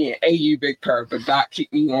yeah, AU Big Purr, but Doc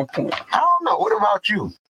keep me on point. I don't know. What about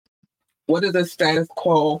you? What is the status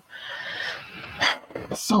quo?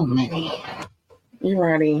 So many. You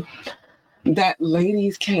ready? That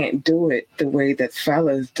ladies can't do it the way that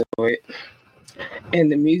fellas do it in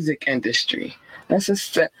the music industry.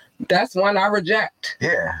 That's one I reject.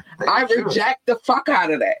 Yeah. I reject the fuck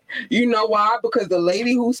out of that. You know why? Because the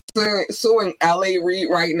lady who's suing L.A. Reid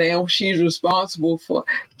right now, she's responsible for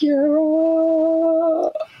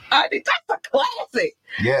I think that's a classic.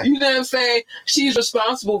 Yeah. You know what I'm saying? She's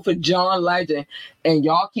responsible for John Legend. And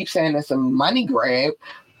y'all keep saying it's a money grab.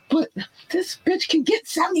 But this bitch can get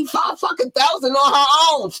 75,000 on her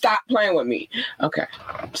own. Stop playing with me. Okay.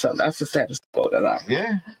 So that's the status quo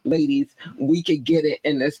that ladies, we could get it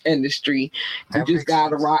in this industry. You just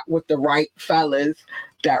gotta rock with the right fellas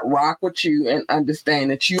that rock with you and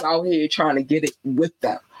understand that you out here trying to get it with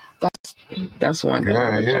them. That's one thing.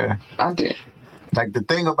 Yeah. I did. Like the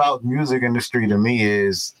thing about music industry to me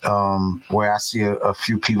is where I see a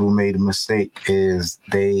few people made a mistake is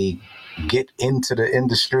they get into the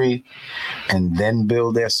industry and then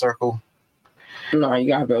build their circle. No, you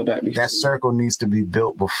gotta build that. That circle needs to be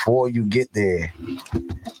built before you get there.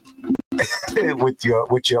 with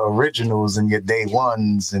your originals and your day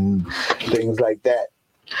ones and things like that.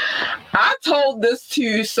 I told this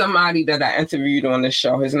to somebody that I interviewed on the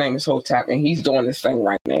show. His name is Hotep, and he's doing this thing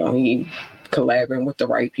right now. He collaborating with the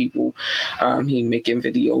right people. He making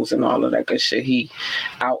videos and all of that good shit. He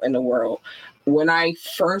out in the world. When I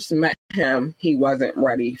first met him, he wasn't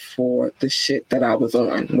ready for the shit that I was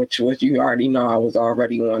on, which was, you already know, I was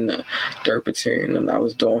already on the Derpatarian and I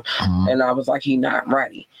was doing, and I was like, he not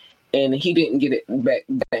ready. And he didn't get it back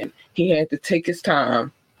then. He had to take his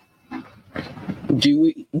time,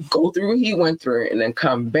 go through what he went through, and then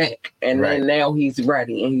come back. And then now he's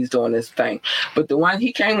ready and he's doing this thing. But the one,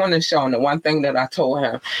 he came on the show, and the one thing that I told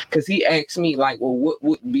him, because he asked me, like, well, what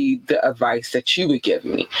would be the advice that you would give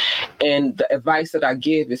me? And the advice that I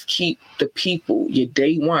give is keep the people, your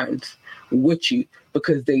day ones, with you,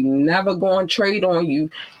 because they never going to trade on you.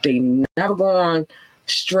 They never going to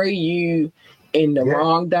stray you in the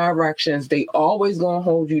wrong directions. They always gonna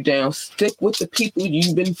hold you down. Stick with the people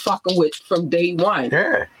you've been fucking with from day one.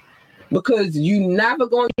 Yeah. Because you never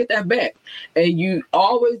gonna get that back. And you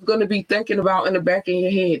always gonna be thinking about in the back of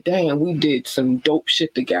your head, damn, we did some dope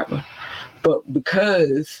shit together. But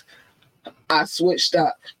because I switched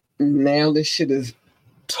up, now this shit is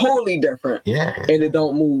totally different. Yeah. And it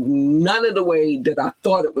don't move none of the way that I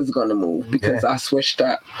thought it was gonna move because I switched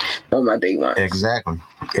up on my day one. Exactly.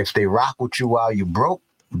 If they rock with you while you broke,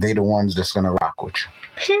 they the ones that's gonna rock with you.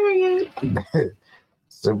 Period.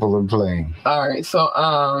 Simple and plain. All right. So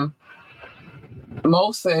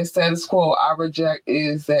Mo says status quo I reject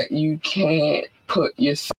is that you can't put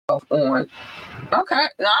yourself on. Okay,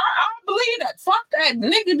 I believe that. Fuck that,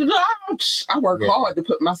 nigga. I work hard to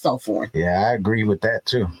put myself on. Yeah, I agree with that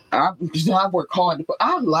too. I work hard to put.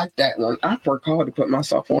 I like that one. I work hard to put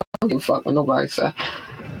myself on. I don't give a fuck what nobody say.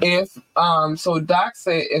 If so Doc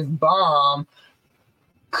said if B.O.M.B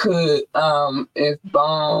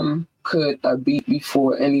could a beat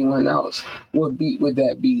before anyone else, what beat would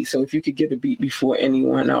that be? So if you could get a beat before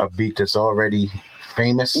anyone else, a beat that's already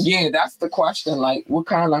famous. Yeah, that's the question. Like, what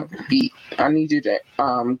kind of beat? I need you to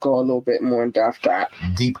go a little bit more in depth. That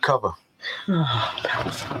Deep Cover.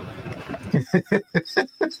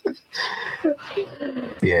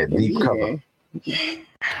 Yeah, Deep Cover. Yeah.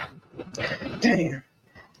 Damn.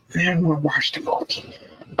 Now I'm gonna watch the movie.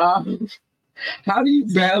 How do you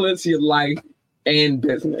balance your life and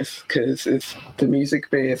business? Because it's the music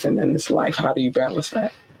biz and then it's life. How do you balance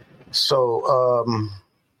that? So,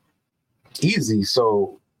 easy.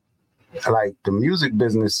 So, like the music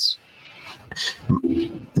business,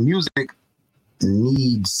 music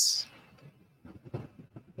needs,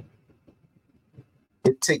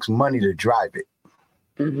 it takes money to drive it.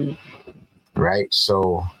 Mm-hmm. Right?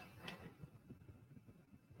 So,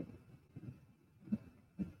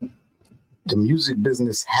 the music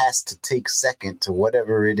business has to take second to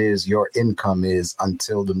whatever it is your income is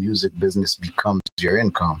until the music business becomes your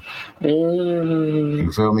income.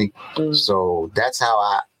 You feel me? So that's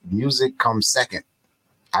how music comes second.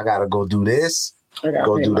 I gotta go do this,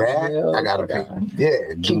 go do that. Bills, I gotta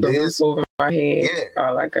pay, do this over my head.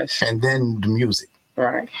 All like that shit. And then the music.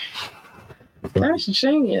 Right. That's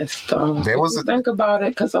genius, though. Think about it,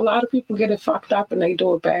 because a lot of people get it fucked up and they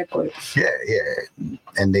do it backwards. Yeah.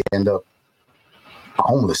 And they end up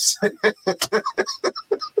homeless.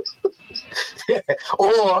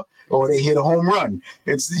 Or or they hit a home run.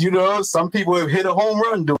 It's, you know, some people have hit a home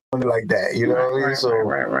run doing it like that, you know what I mean? So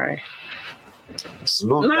Right.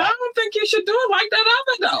 Salute. No, I don't think you should do it like that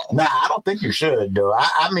either, though. Nah, I don't think you should, though.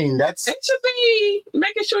 I mean, that's... It should be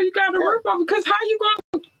making sure you got a roof over, because how you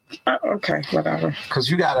going to... okay, whatever. Because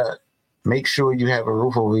you got to make sure you have a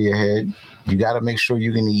roof over your head. You got to make sure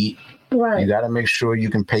you can eat. Right. You got to make sure you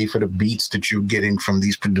can pay for the beats that you're getting from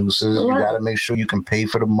these producers. Right. You got to make sure you can pay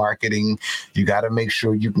for the marketing. You got to make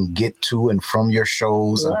sure you can get to and from your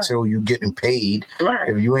shows until you're getting paid. Right.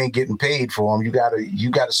 If you ain't getting paid for them, you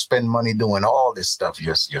gotta spend money doing all this stuff.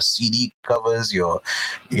 Your CD covers, your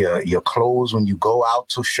clothes when you go out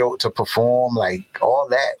to perform, like all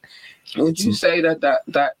that. Would you say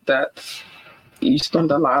that you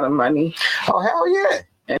spend a lot of money? Oh, hell yeah.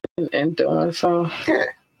 And doing so? Yeah.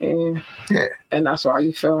 Yeah. And that's why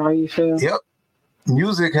you feel how you feel? Yep.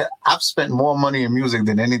 Music, I've spent more money in music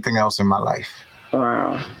than anything else in my life.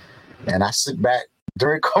 Wow. And I sit back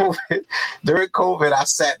during COVID, I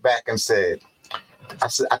sat back and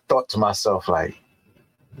I thought to myself, like,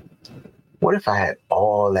 what if I had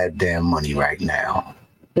all that damn money right now?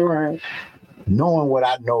 Right. Knowing what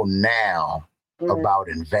I know now about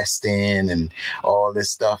investing and all this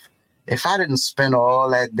stuff, if I didn't spend all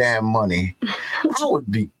that damn money, I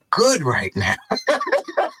would be good right now.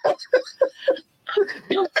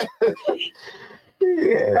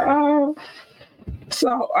 Yeah.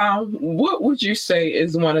 So, what would you say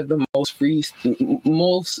is one of the most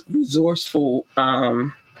resourceful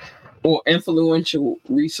or influential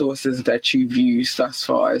resources that you've used thus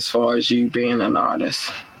far, as you being an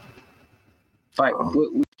artist? Like,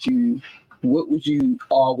 what would you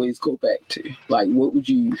always go back to? Like, what would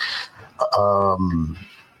you?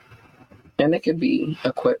 And it could be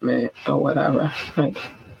equipment or whatever. Like,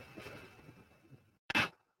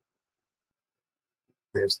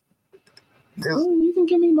 there's you can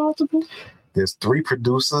give me multiple. There's 3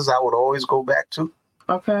 producers I would always go back to.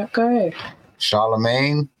 Okay, go ahead.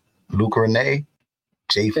 Charlamagne, Luke Renee,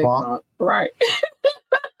 J-Funk. Right.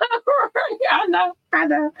 Right. I know.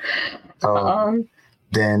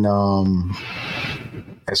 Then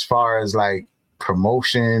as far as like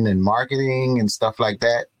promotion and marketing and stuff like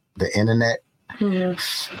that, the internet, you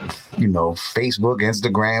know, Facebook,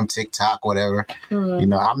 Instagram, TikTok, whatever. You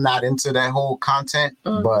know, I'm not into that whole content,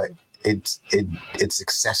 but it's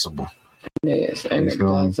accessible. Yes, and it's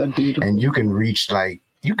beautiful. And you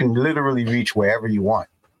can literally reach wherever you want.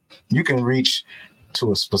 You can reach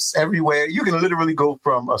to everywhere. You can literally go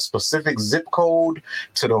from a specific zip code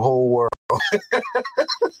to the whole world.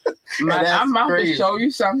 I'm about to show you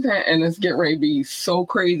something, and it's getting ready to be so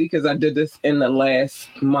crazy because I did this in the last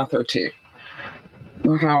month or two.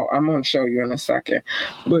 How I'm going to show you in a second.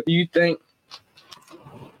 But you think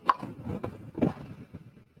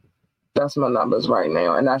that's my numbers right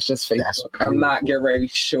now, and that's just Facebook. I'm not getting ready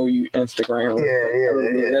to show you Instagram.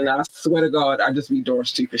 Yeah. And I swear to God, I just be doing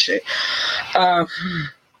stupid shit.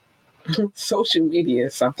 Social media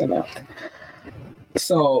is something else.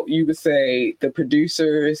 So you would say the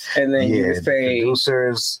producers, and then you would say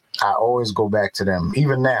producers. I always go back to them,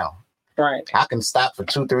 even now. Right. I can stop for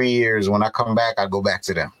 2-3 years. When I come back, I go back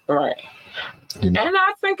to them. Right. You know? And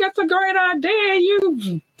I think it's a great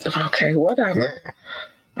idea. Okay, whatever.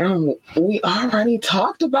 Yeah. We already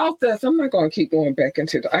talked about this. I'm not going to keep going back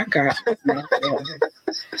into I got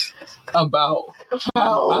about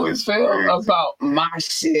how I feel about my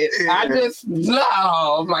shit. Yeah.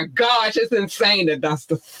 Oh my gosh, it's insane that's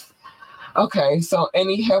the... Okay, so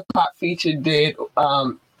any hip-hop feature Dead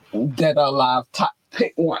or Alive,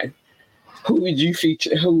 pick one. Who would you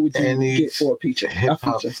feature? Who would you get for a feature?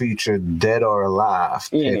 Hip-hop feature Dead or Alive,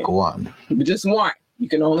 pick one. But just one. You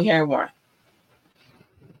can only have one.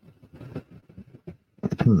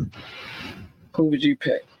 Who would you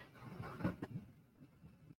pick?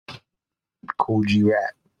 Cool G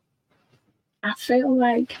Rap. I felt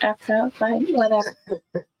like whatever.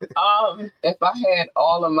 If I had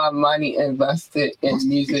all of my money invested in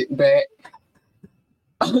music back,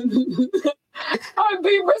 I'd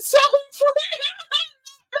be reselling free.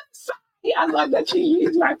 I love that you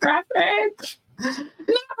use my graphics. Never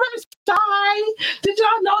shy. Did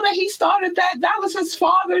y'all know that he started that? That was his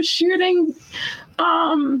father shooting.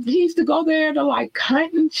 He used to go there to like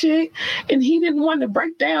hunt and shit, and he didn't want to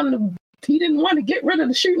break down he didn't want to get rid of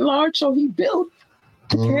the shooting lodge, so he built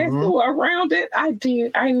the castle around it. I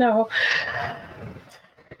did. I know.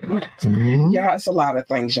 Y'all, it's a lot of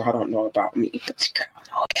things y'all don't know about me, but you gotta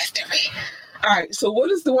know history. All right, so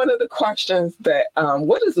what is one of the questions that,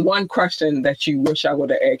 what is one question that you wish I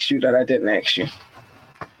would have asked you that I didn't ask you?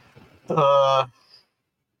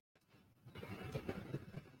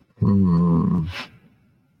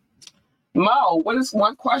 Mo, what is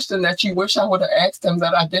one question that you wish I would have asked him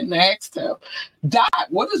that I didn't ask him? Dot,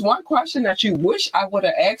 what is one question that you wish I would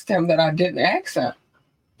have asked him that I didn't ask him?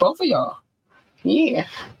 Both of y'all. Yeah.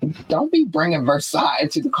 Don't be bringing Versailles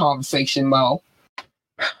into the conversation, Mo.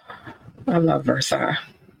 I love Versailles.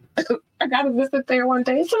 I got to visit there one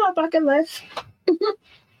day. It's on my bucket list. I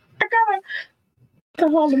got to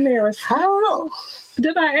hold the mirrors. I don't know.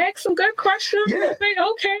 Did I ask some good questions? Yeah.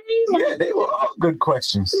 Okay. Yeah, they were all good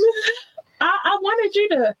questions. I wanted you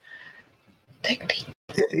to dig deep.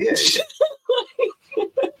 Yeah.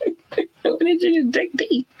 I wanted you to dig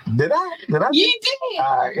deep. Did I? You did.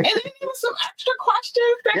 And then there was some extra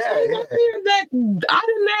questions that came up here that I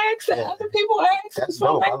didn't ask that other people asked. That's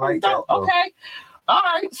dope. I like that. Okay. All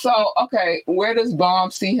right. So, where does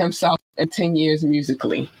B.O.M.B see himself in 10 years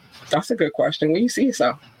musically? That's a good question. Where do you see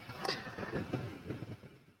yourself?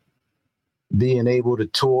 Being able to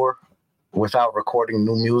tour without recording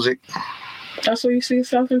new music. That's where you see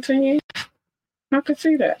yourself in 10 years? I could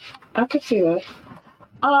see that.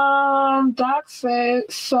 Doc said,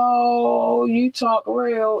 so you talk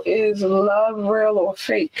real. Is love real or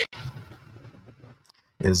fake?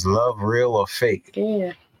 Is love real or fake?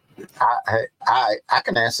 Yeah. I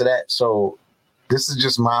can answer that. So this is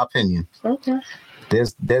just my opinion. Okay.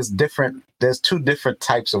 There's two different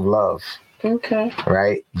types of love. Okay.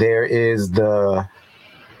 Right? There is the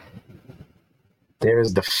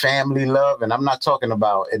family love, and I'm not talking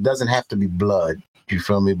about, it doesn't have to be blood. You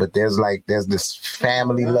feel me? But there's this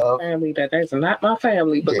family love. Family, that's not my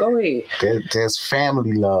family, but go ahead. There's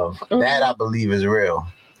family love. Mm-hmm. That I believe is real.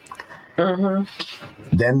 Mm-hmm.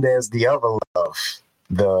 Then there's the other love,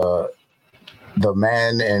 the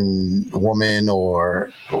man and woman or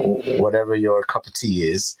whatever your cup of tea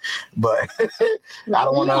is. But I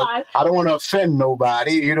don't want to offend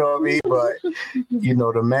nobody, you know what I mean? But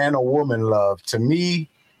the man or woman love, to me,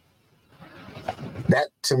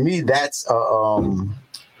 that's I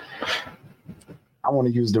want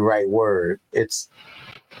to use the right word. It's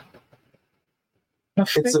a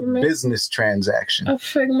business transaction. A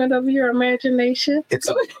figment of your imagination. It's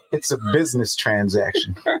a business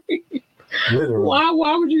transaction. Right. Literally.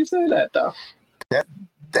 Why would you say that though?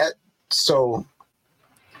 So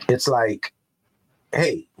it's like,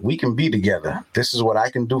 hey, we can be together. This is what I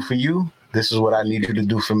can do for you. This is what I need you to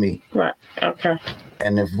do for me. Right. Okay.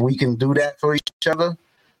 And if we can do that for each other,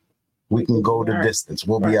 we can go the distance.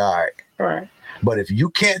 We'll be all right. Right. But if you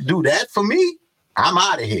can't do that for me, I'm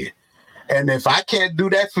out of here. And if I can't do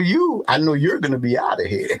that for you, I know you're going to be out of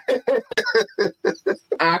here.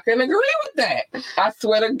 I can agree with that. I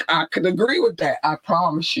swear I could agree with that. I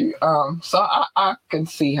promise you. So I can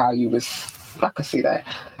see how I can see that.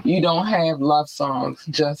 You don't have love songs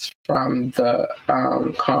just from the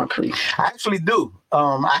concrete. I actually do.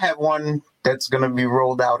 I have one that's going to be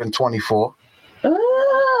rolled out in 24.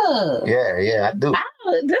 Oh. Yeah, I do.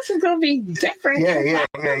 Oh, this is going to be different. Yeah.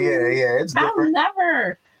 It's different. I'll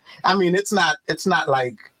never. I mean, it's not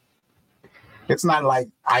like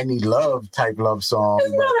I Need Love type love song.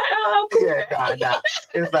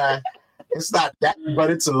 It's not that,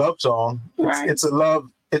 but it's a love song. Right. It's a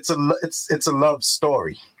love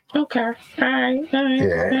story. Okay. All right.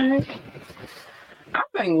 Yeah. I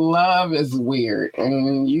think love is weird,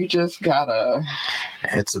 and you just gotta.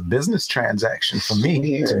 It's a business transaction for me.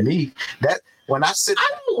 Weird. To me, that when I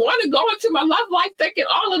don't want to go into my love life thinking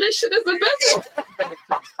all of this shit is a business.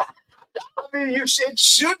 I mean, it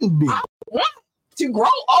shouldn't be. I want to grow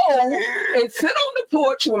old and sit on the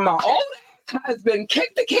porch with my old husband,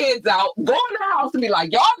 kick the kids out, go in the house and be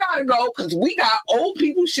like, y'all gotta go because we got old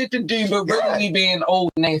people shit to do, but really we being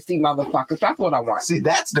old nasty motherfuckers. That's what I want. See,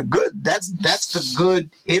 that's the good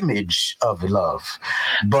image of love.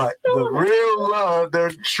 But the real love,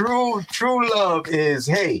 the true love is,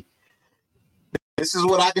 hey, this is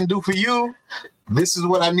what I can do for you. This is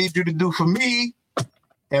what I need you to do for me.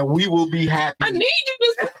 And we will be happy. I need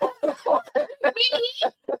you to me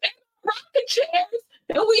and rocking chairs,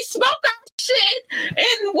 and we smoke our shit,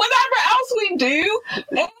 and whatever else we do,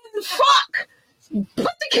 and fuck. Put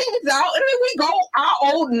the kids out, and then we go our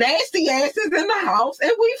old nasty asses in the house,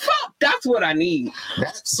 and we fuck. That's what I need.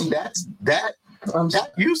 That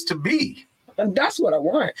used to be. That's what I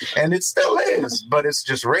want. And it still is, but it's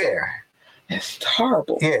just rare. It's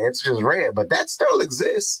horrible. Yeah, it's just rare, but that still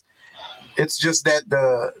exists. It's just that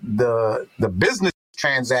the business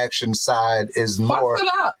transaction side is more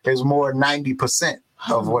 90%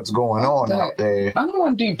 of what's going on out there. I don't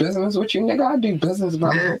want to do business with you, nigga. I do business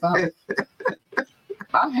by myself.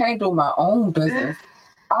 I handle my own business.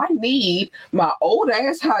 I need my old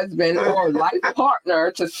ass husband or life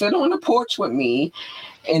partner to sit on the porch with me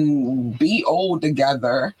and be old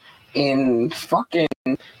together and fucking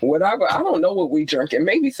whatever. I don't know what we drinking.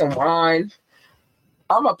 Maybe some wine.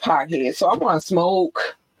 I'm a pothead, so I want to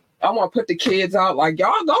smoke. I want to put the kids out like,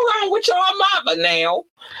 y'all go on with your mama now.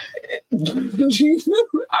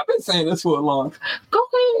 I've been saying this for a long time. Go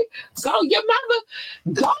ahead. Go your mama.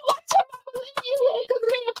 Go let your mama in because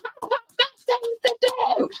me and Papa got things to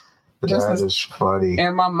do. That is funny.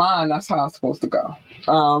 In my mind, that's how it's supposed to go.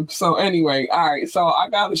 So anyway, all right. So I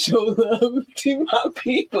gotta show love to my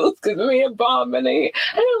people because me and B.O.M.B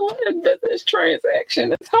I don't want a business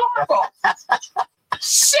transaction. It's horrible.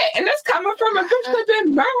 Shit, and that's coming from a bitch that's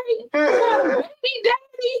been married, had a baby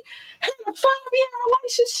daddy, had a 5-year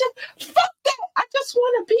relationship. Fuck that. I just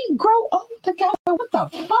want to grow old together. What the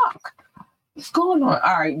fuck? What's going on?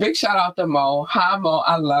 All right, big shout out to Mo. Hi, Mo.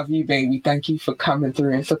 I love you, baby. Thank you for coming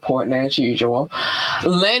through and supporting as usual.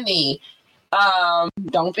 Lenny,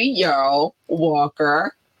 don't be yo,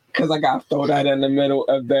 Walker. Because I got to throw that in the middle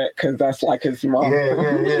of that because that's like his mom.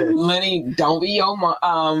 Yeah. Lenny, don't be your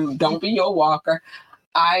Walker.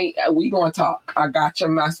 We gonna talk. I got your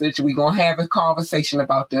message. We gonna have a conversation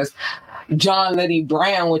about this. John Liddy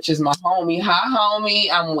Brown, which is my homie. Hi,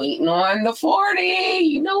 homie. I'm waiting on the 40.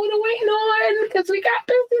 You know what I'm waiting on because we got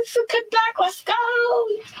business to conduct. Let's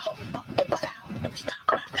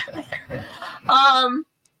go.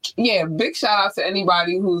 Yeah, big shout out to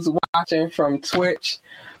anybody who's watching from Twitch,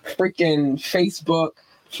 freaking Facebook,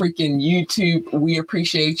 freaking YouTube. We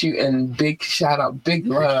appreciate you and big shout out, big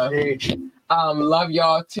love. Love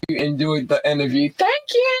y'all too. Enjoyed the interview.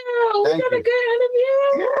 Thank you. We got a good interview.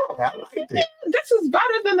 Yeah, I liked it. This is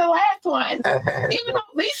better than the last one. Even though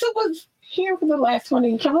Lisa was here for the last one,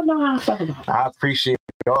 and y'all know how I felt about it. I appreciate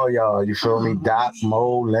all y'all. You feel me? Doc,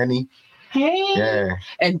 Mo, Lenny. Hey. Yeah.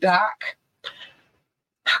 And Doc.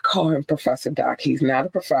 I call him Professor Doc. He's not a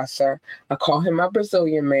professor. I call him my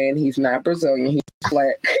Brazilian man. He's not Brazilian. He's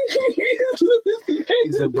black.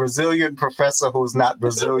 He's a Brazilian professor who's not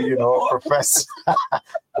Brazilian or professor.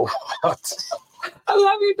 What? I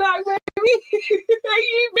love you, Doc, baby. Hey,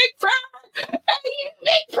 you big friend.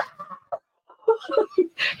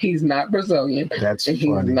 He's not Brazilian. That's and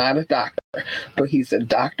funny. He's not a doctor, but he's a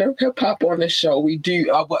doctor of hip hop on the show. We do.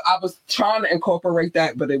 I was trying to incorporate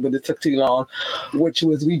that, but it would have took too long. Which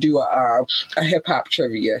was we do a hip hop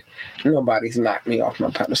trivia. Nobody's knocked me off my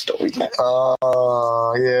pedestal yet.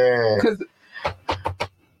 Oh yeah. Because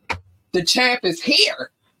the champ is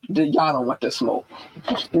here. Y'all don't want to smoke.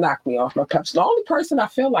 Knock me off my pedestal. The only person I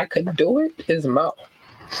feel like could do it is Mo.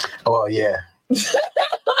 Oh yeah.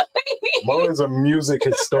 Mo is a music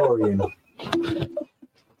historian. I feel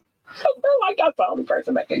like that's the only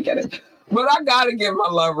person that can get it. But I gotta give my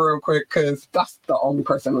love real quick because that's the only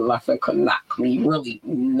person in life that could knock me. Really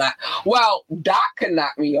not. Well, Doc can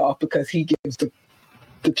knock me off because he gives the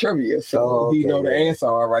trivia, so he know the answer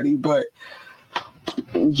already. But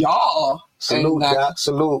y'all salute, Doc,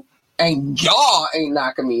 salute. And y'all ain't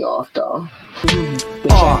knocking me off though.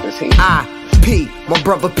 P, my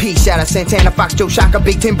brother P, shout out Santana, Fox, Joe Shaka,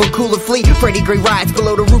 Big Timber, Cooler Fleet, Freddie Gray rides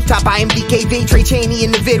below the rooftop, IMDKV, Trey Cheney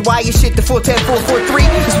in the vid, why you shit the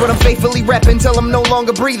 410-443, is what I'm faithfully rapping till I'm no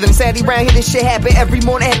longer breathing, Sadly round here this shit happen every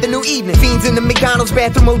morning at the new evening, fiends in the McDonald's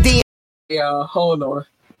bathroom, OD. Yeah, hold on.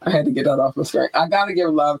 I had to get that off my screen. I gotta give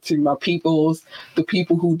love to my peoples, the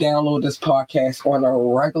people who download this podcast on a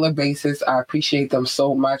regular basis. I appreciate them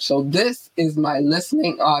so much. So this is my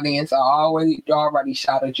listening audience. I already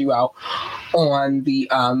shouted you out on the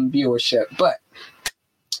viewership, but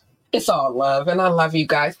it's all love, and I love you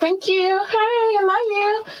guys. Thank you. Hey, I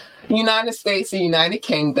love you. United States, the United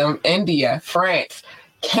Kingdom, India, France,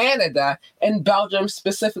 Canada, and Belgium,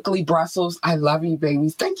 specifically Brussels. I love you,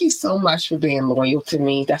 babies. Thank you so much for being loyal to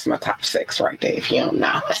me. That's my top 6 right there, if you don't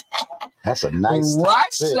know. That's a nice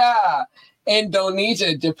Russia,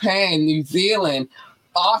 Indonesia, Japan, New Zealand,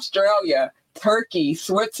 Australia, Turkey,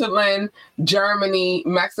 Switzerland, Germany,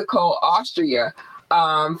 Mexico, Austria,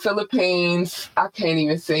 Philippines, I can't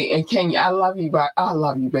even say, and Kenya. I love you,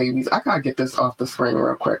 babies. I gotta get this off the screen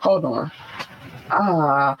real quick. Hold on.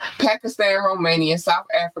 Pakistan, Romania, South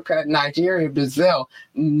Africa, Nigeria, Brazil,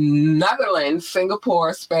 Netherlands,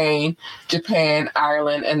 Singapore, Spain, Japan,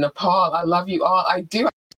 Ireland, and Nepal. I love you all. I do.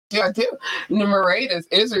 Numerators,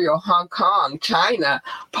 Israel, Hong Kong, China,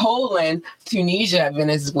 Poland, Tunisia,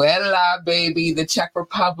 Venezuela, baby, the Czech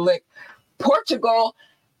Republic, Portugal,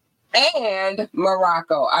 and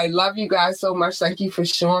Morocco. I love you guys so much. Thank you for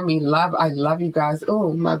showing me love. I love you guys.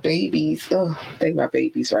 Oh, my babies. Oh, they my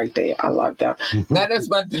babies right there. I love them. That is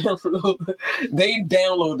my download. They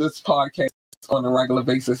download this podcast on a regular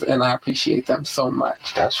basis, and I appreciate them so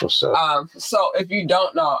much. That's what's up. So if you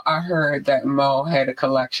don't know, I heard that Mo had a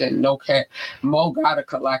collection. Mo got a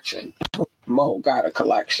collection. Mo got a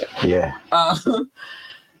collection. Yeah.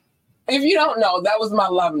 If you don't know, that was my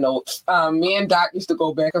love notes. Me and Doc used to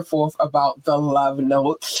go back and forth about the love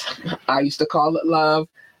notes. I used to call it love.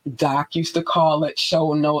 Doc used to call it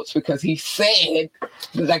show notes because he said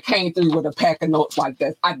that I came through with a pack of notes like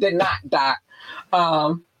this. I did not, Doc.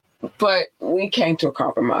 But we came to a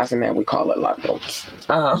compromise and then we call it love notes.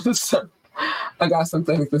 So I got some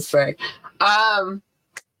things to say.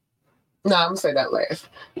 No, I'm gonna say that last.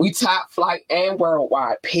 We top flight and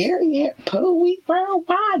worldwide. Period. Pooey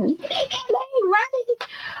worldwide.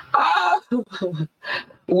 Right.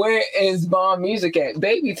 Where is B.O.M.B music at?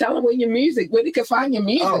 Baby, tell them where your music, where they can find your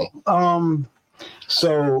music.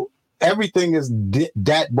 So everything is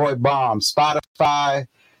Dat Boy B.O.M. Spotify,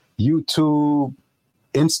 YouTube,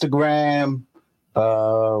 Instagram,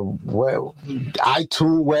 iTunes,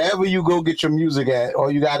 wherever you go get your music at,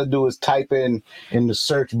 all you got to do is type in the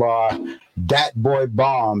search bar Dat Boy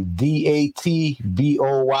B.O.M. DATBOYBOMB,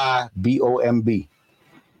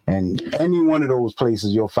 and any one of those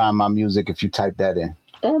places you'll find my music if you type that in.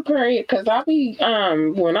 Oh, period. Because I be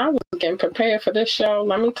when I was getting prepared for this show,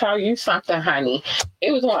 let me tell you something, honey.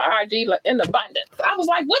 It was on IG in abundance. I was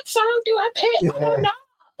like, what song do I pick? Yeah. Oh no.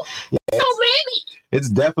 Yeah, So many. It's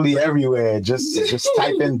definitely everywhere. Just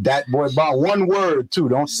type in Dat Boy B.O.M. One word too.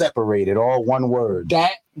 Don't separate it. All one word.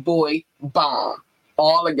 Dat Boy B.O.M.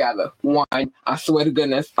 All together. One. I swear to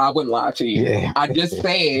goodness, I wouldn't lie to you. Yeah. I just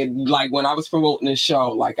said, like, when I was promoting this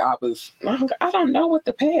show, like, I don't know what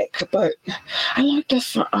to pick, but I like this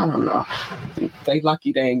song. I don't know. They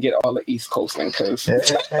lucky they didn't get all the East Coasting, because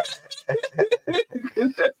that's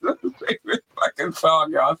my favorite fucking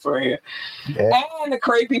song, y'all swear. Yeah. And the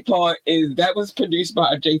crazy part is that was produced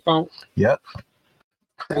by J Funk. Yep.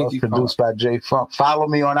 That was produced by J Funk. Follow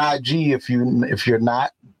me on IG if you're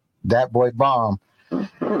not. Dat Boy B.O.M.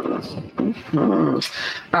 All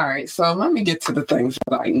right, so let me get to the things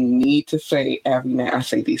that I need to say every night. I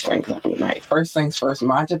say these things every night. First things first,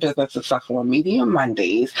 mind your business Successful on Media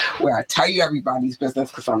Mondays, where I tell you everybody's business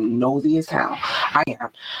because I'm nosy as hell. I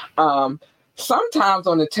am. Sometimes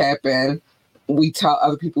on the tap in, we tell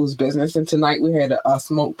other people's business, and tonight we had a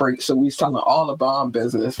smoke break, so we was telling all the B.O.M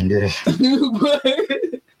business. Yeah. But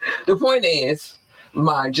the point is,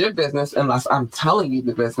 mind your business unless I'm telling you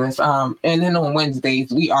the business. And then on Wednesdays,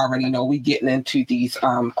 we already know we getting into these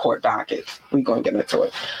court dockets. We're going to get into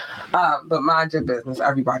it. But mind your business,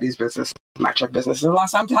 everybody's business, not your business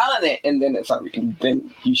unless I'm telling it. And then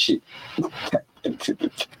then you should tap into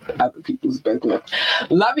other people's business.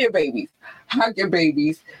 Love your babies. Hug your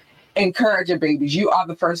babies. Encourage your babies. You are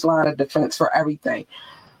the first line of defense for everything.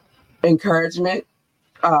 Encouragement,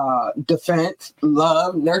 defense,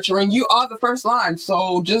 love, nurturing. You are the first line.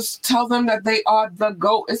 So just tell them that they are the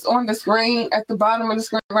GOAT. It's on the screen at the bottom of the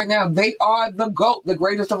screen right now. They are the GOAT, the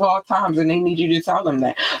greatest of all times, and they need you to tell them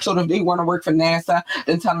that. So if they want to work for NASA,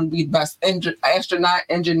 then tell them to be the best astronaut,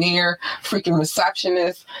 engineer, freaking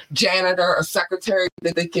receptionist, janitor, or secretary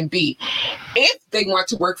that they can be. If they want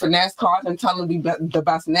to work for NASCAR, then tell them to be the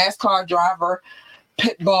best NASCAR driver,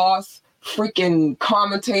 pit boss, freaking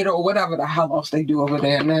commentator, or whatever the hell else they do over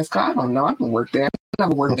there in NASCAR. I don't know. I haven't worked there. I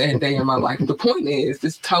never worked there a day in my life. The point is,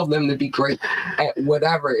 just tell them to be great at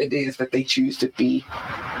whatever it is that they choose to be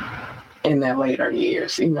in their later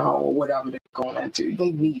years, or whatever they're going into.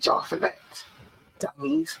 They need y'all for that.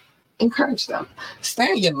 Dummies. Encourage them.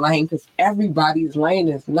 Stay in your lane, because everybody's lane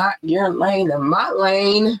is not your lane. And my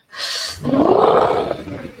lane, you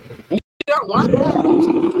don't want that.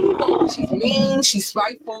 She's mean, she's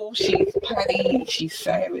spiteful, she's petty, she's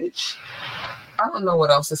savage. I don't know what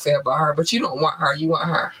else to say about her, but you don't want her, you want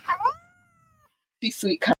her. She's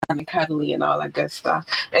sweet, kind of cuddly, and all that good stuff.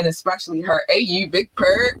 And especially her, hey, you big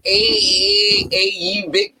purr, hey, you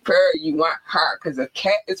big purr, you want her. Because a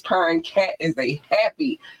cat is purring, cat is a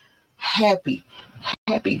happy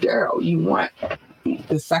girl. You want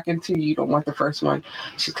the second two, you don't want the first one.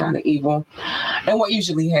 She's kind of evil. And what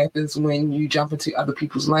usually happens when you jump into other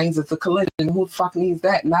people's lanes is a collision. Who the fuck needs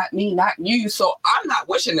that? Not me, not you. So I'm not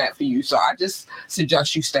wishing that for you. So I just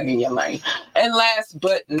suggest you stay in your lane. And last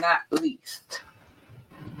but not least,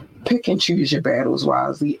 pick and choose your battles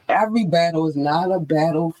wisely. Every battle is not a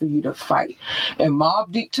battle for you to fight. And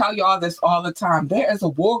Mobb Deep tell y'all this all the time. There is a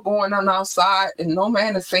war going on outside and no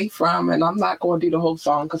man is safe from. And I'm not going to do the whole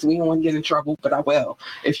song because we don't want to get in trouble, but I will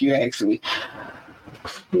if you ask me.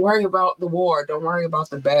 Worry about the war. Don't worry about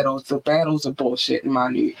the battles. The battles are bullshit in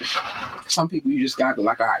my view. Some people you just got to be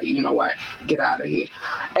like, all right, you know what? Get out of here.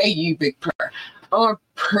 Hey, you big purr. On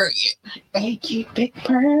period. Thank you, Big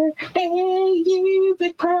Purr. Thank you,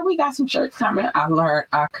 Big Purr. We got some shirts coming. I learned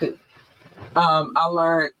I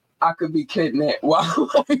could be kidnapped. Wow.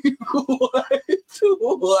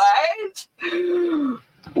 What?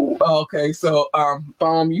 Okay, so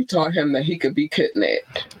B.O.M.B, you taught him that he could be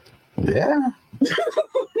kidnapped. Yeah.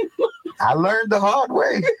 I learned the hard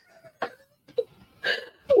way.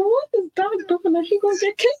 What is Doc doing that he gonna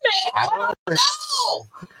get kidnapped? I don't know.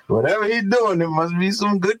 Whatever he's doing, there must be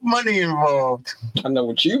some good money involved. I know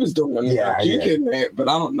what you was doing to get you kidnapped, but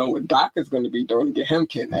I don't know what Doc is going to be doing to get him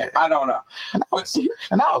kidnapped. I don't know. And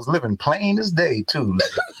I was living plain as day, too.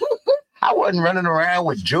 I wasn't running around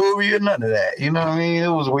with jewelry or none of that. You know what I mean? It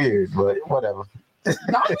was weird, but whatever.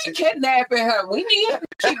 Don't be kidnapping him. We need him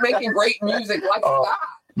to keep making great music like Doc.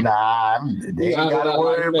 Nah, they ain't got to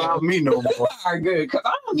worry about me no more. All right, good, because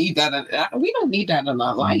I don't need that. We don't need that in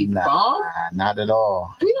our life, Nah, not at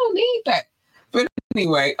all. We don't need that. But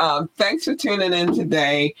anyway, thanks for tuning in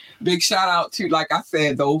today. Big shout out to, like I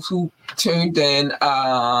said, those who tuned in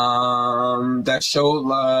that showed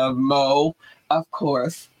love. Mo, of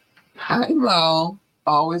course. Hi, Mo.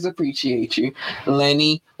 Always appreciate you.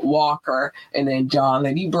 Lenny Walker, and then John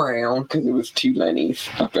Lenny Brown, because it was two Lennys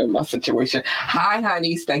up in my situation. Hi,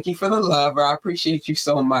 honeys. Thank you for the love. I appreciate you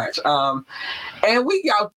so much. And we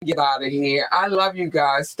got to get out of here. I love you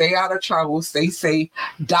guys. Stay out of trouble. Stay safe.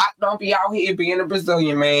 Doc, don't be out here being a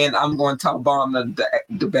Brazilian man. I'm going to tell B.O.M.B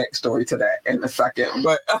the backstory to that in a second.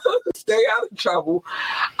 But stay out of trouble.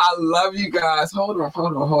 I love you guys. Hold on.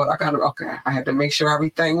 I had to make sure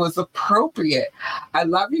everything was appropriate. I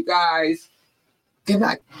love you guys. Good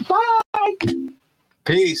night. Bye.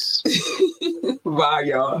 Peace. Bye,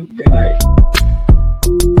 y'all. Good night.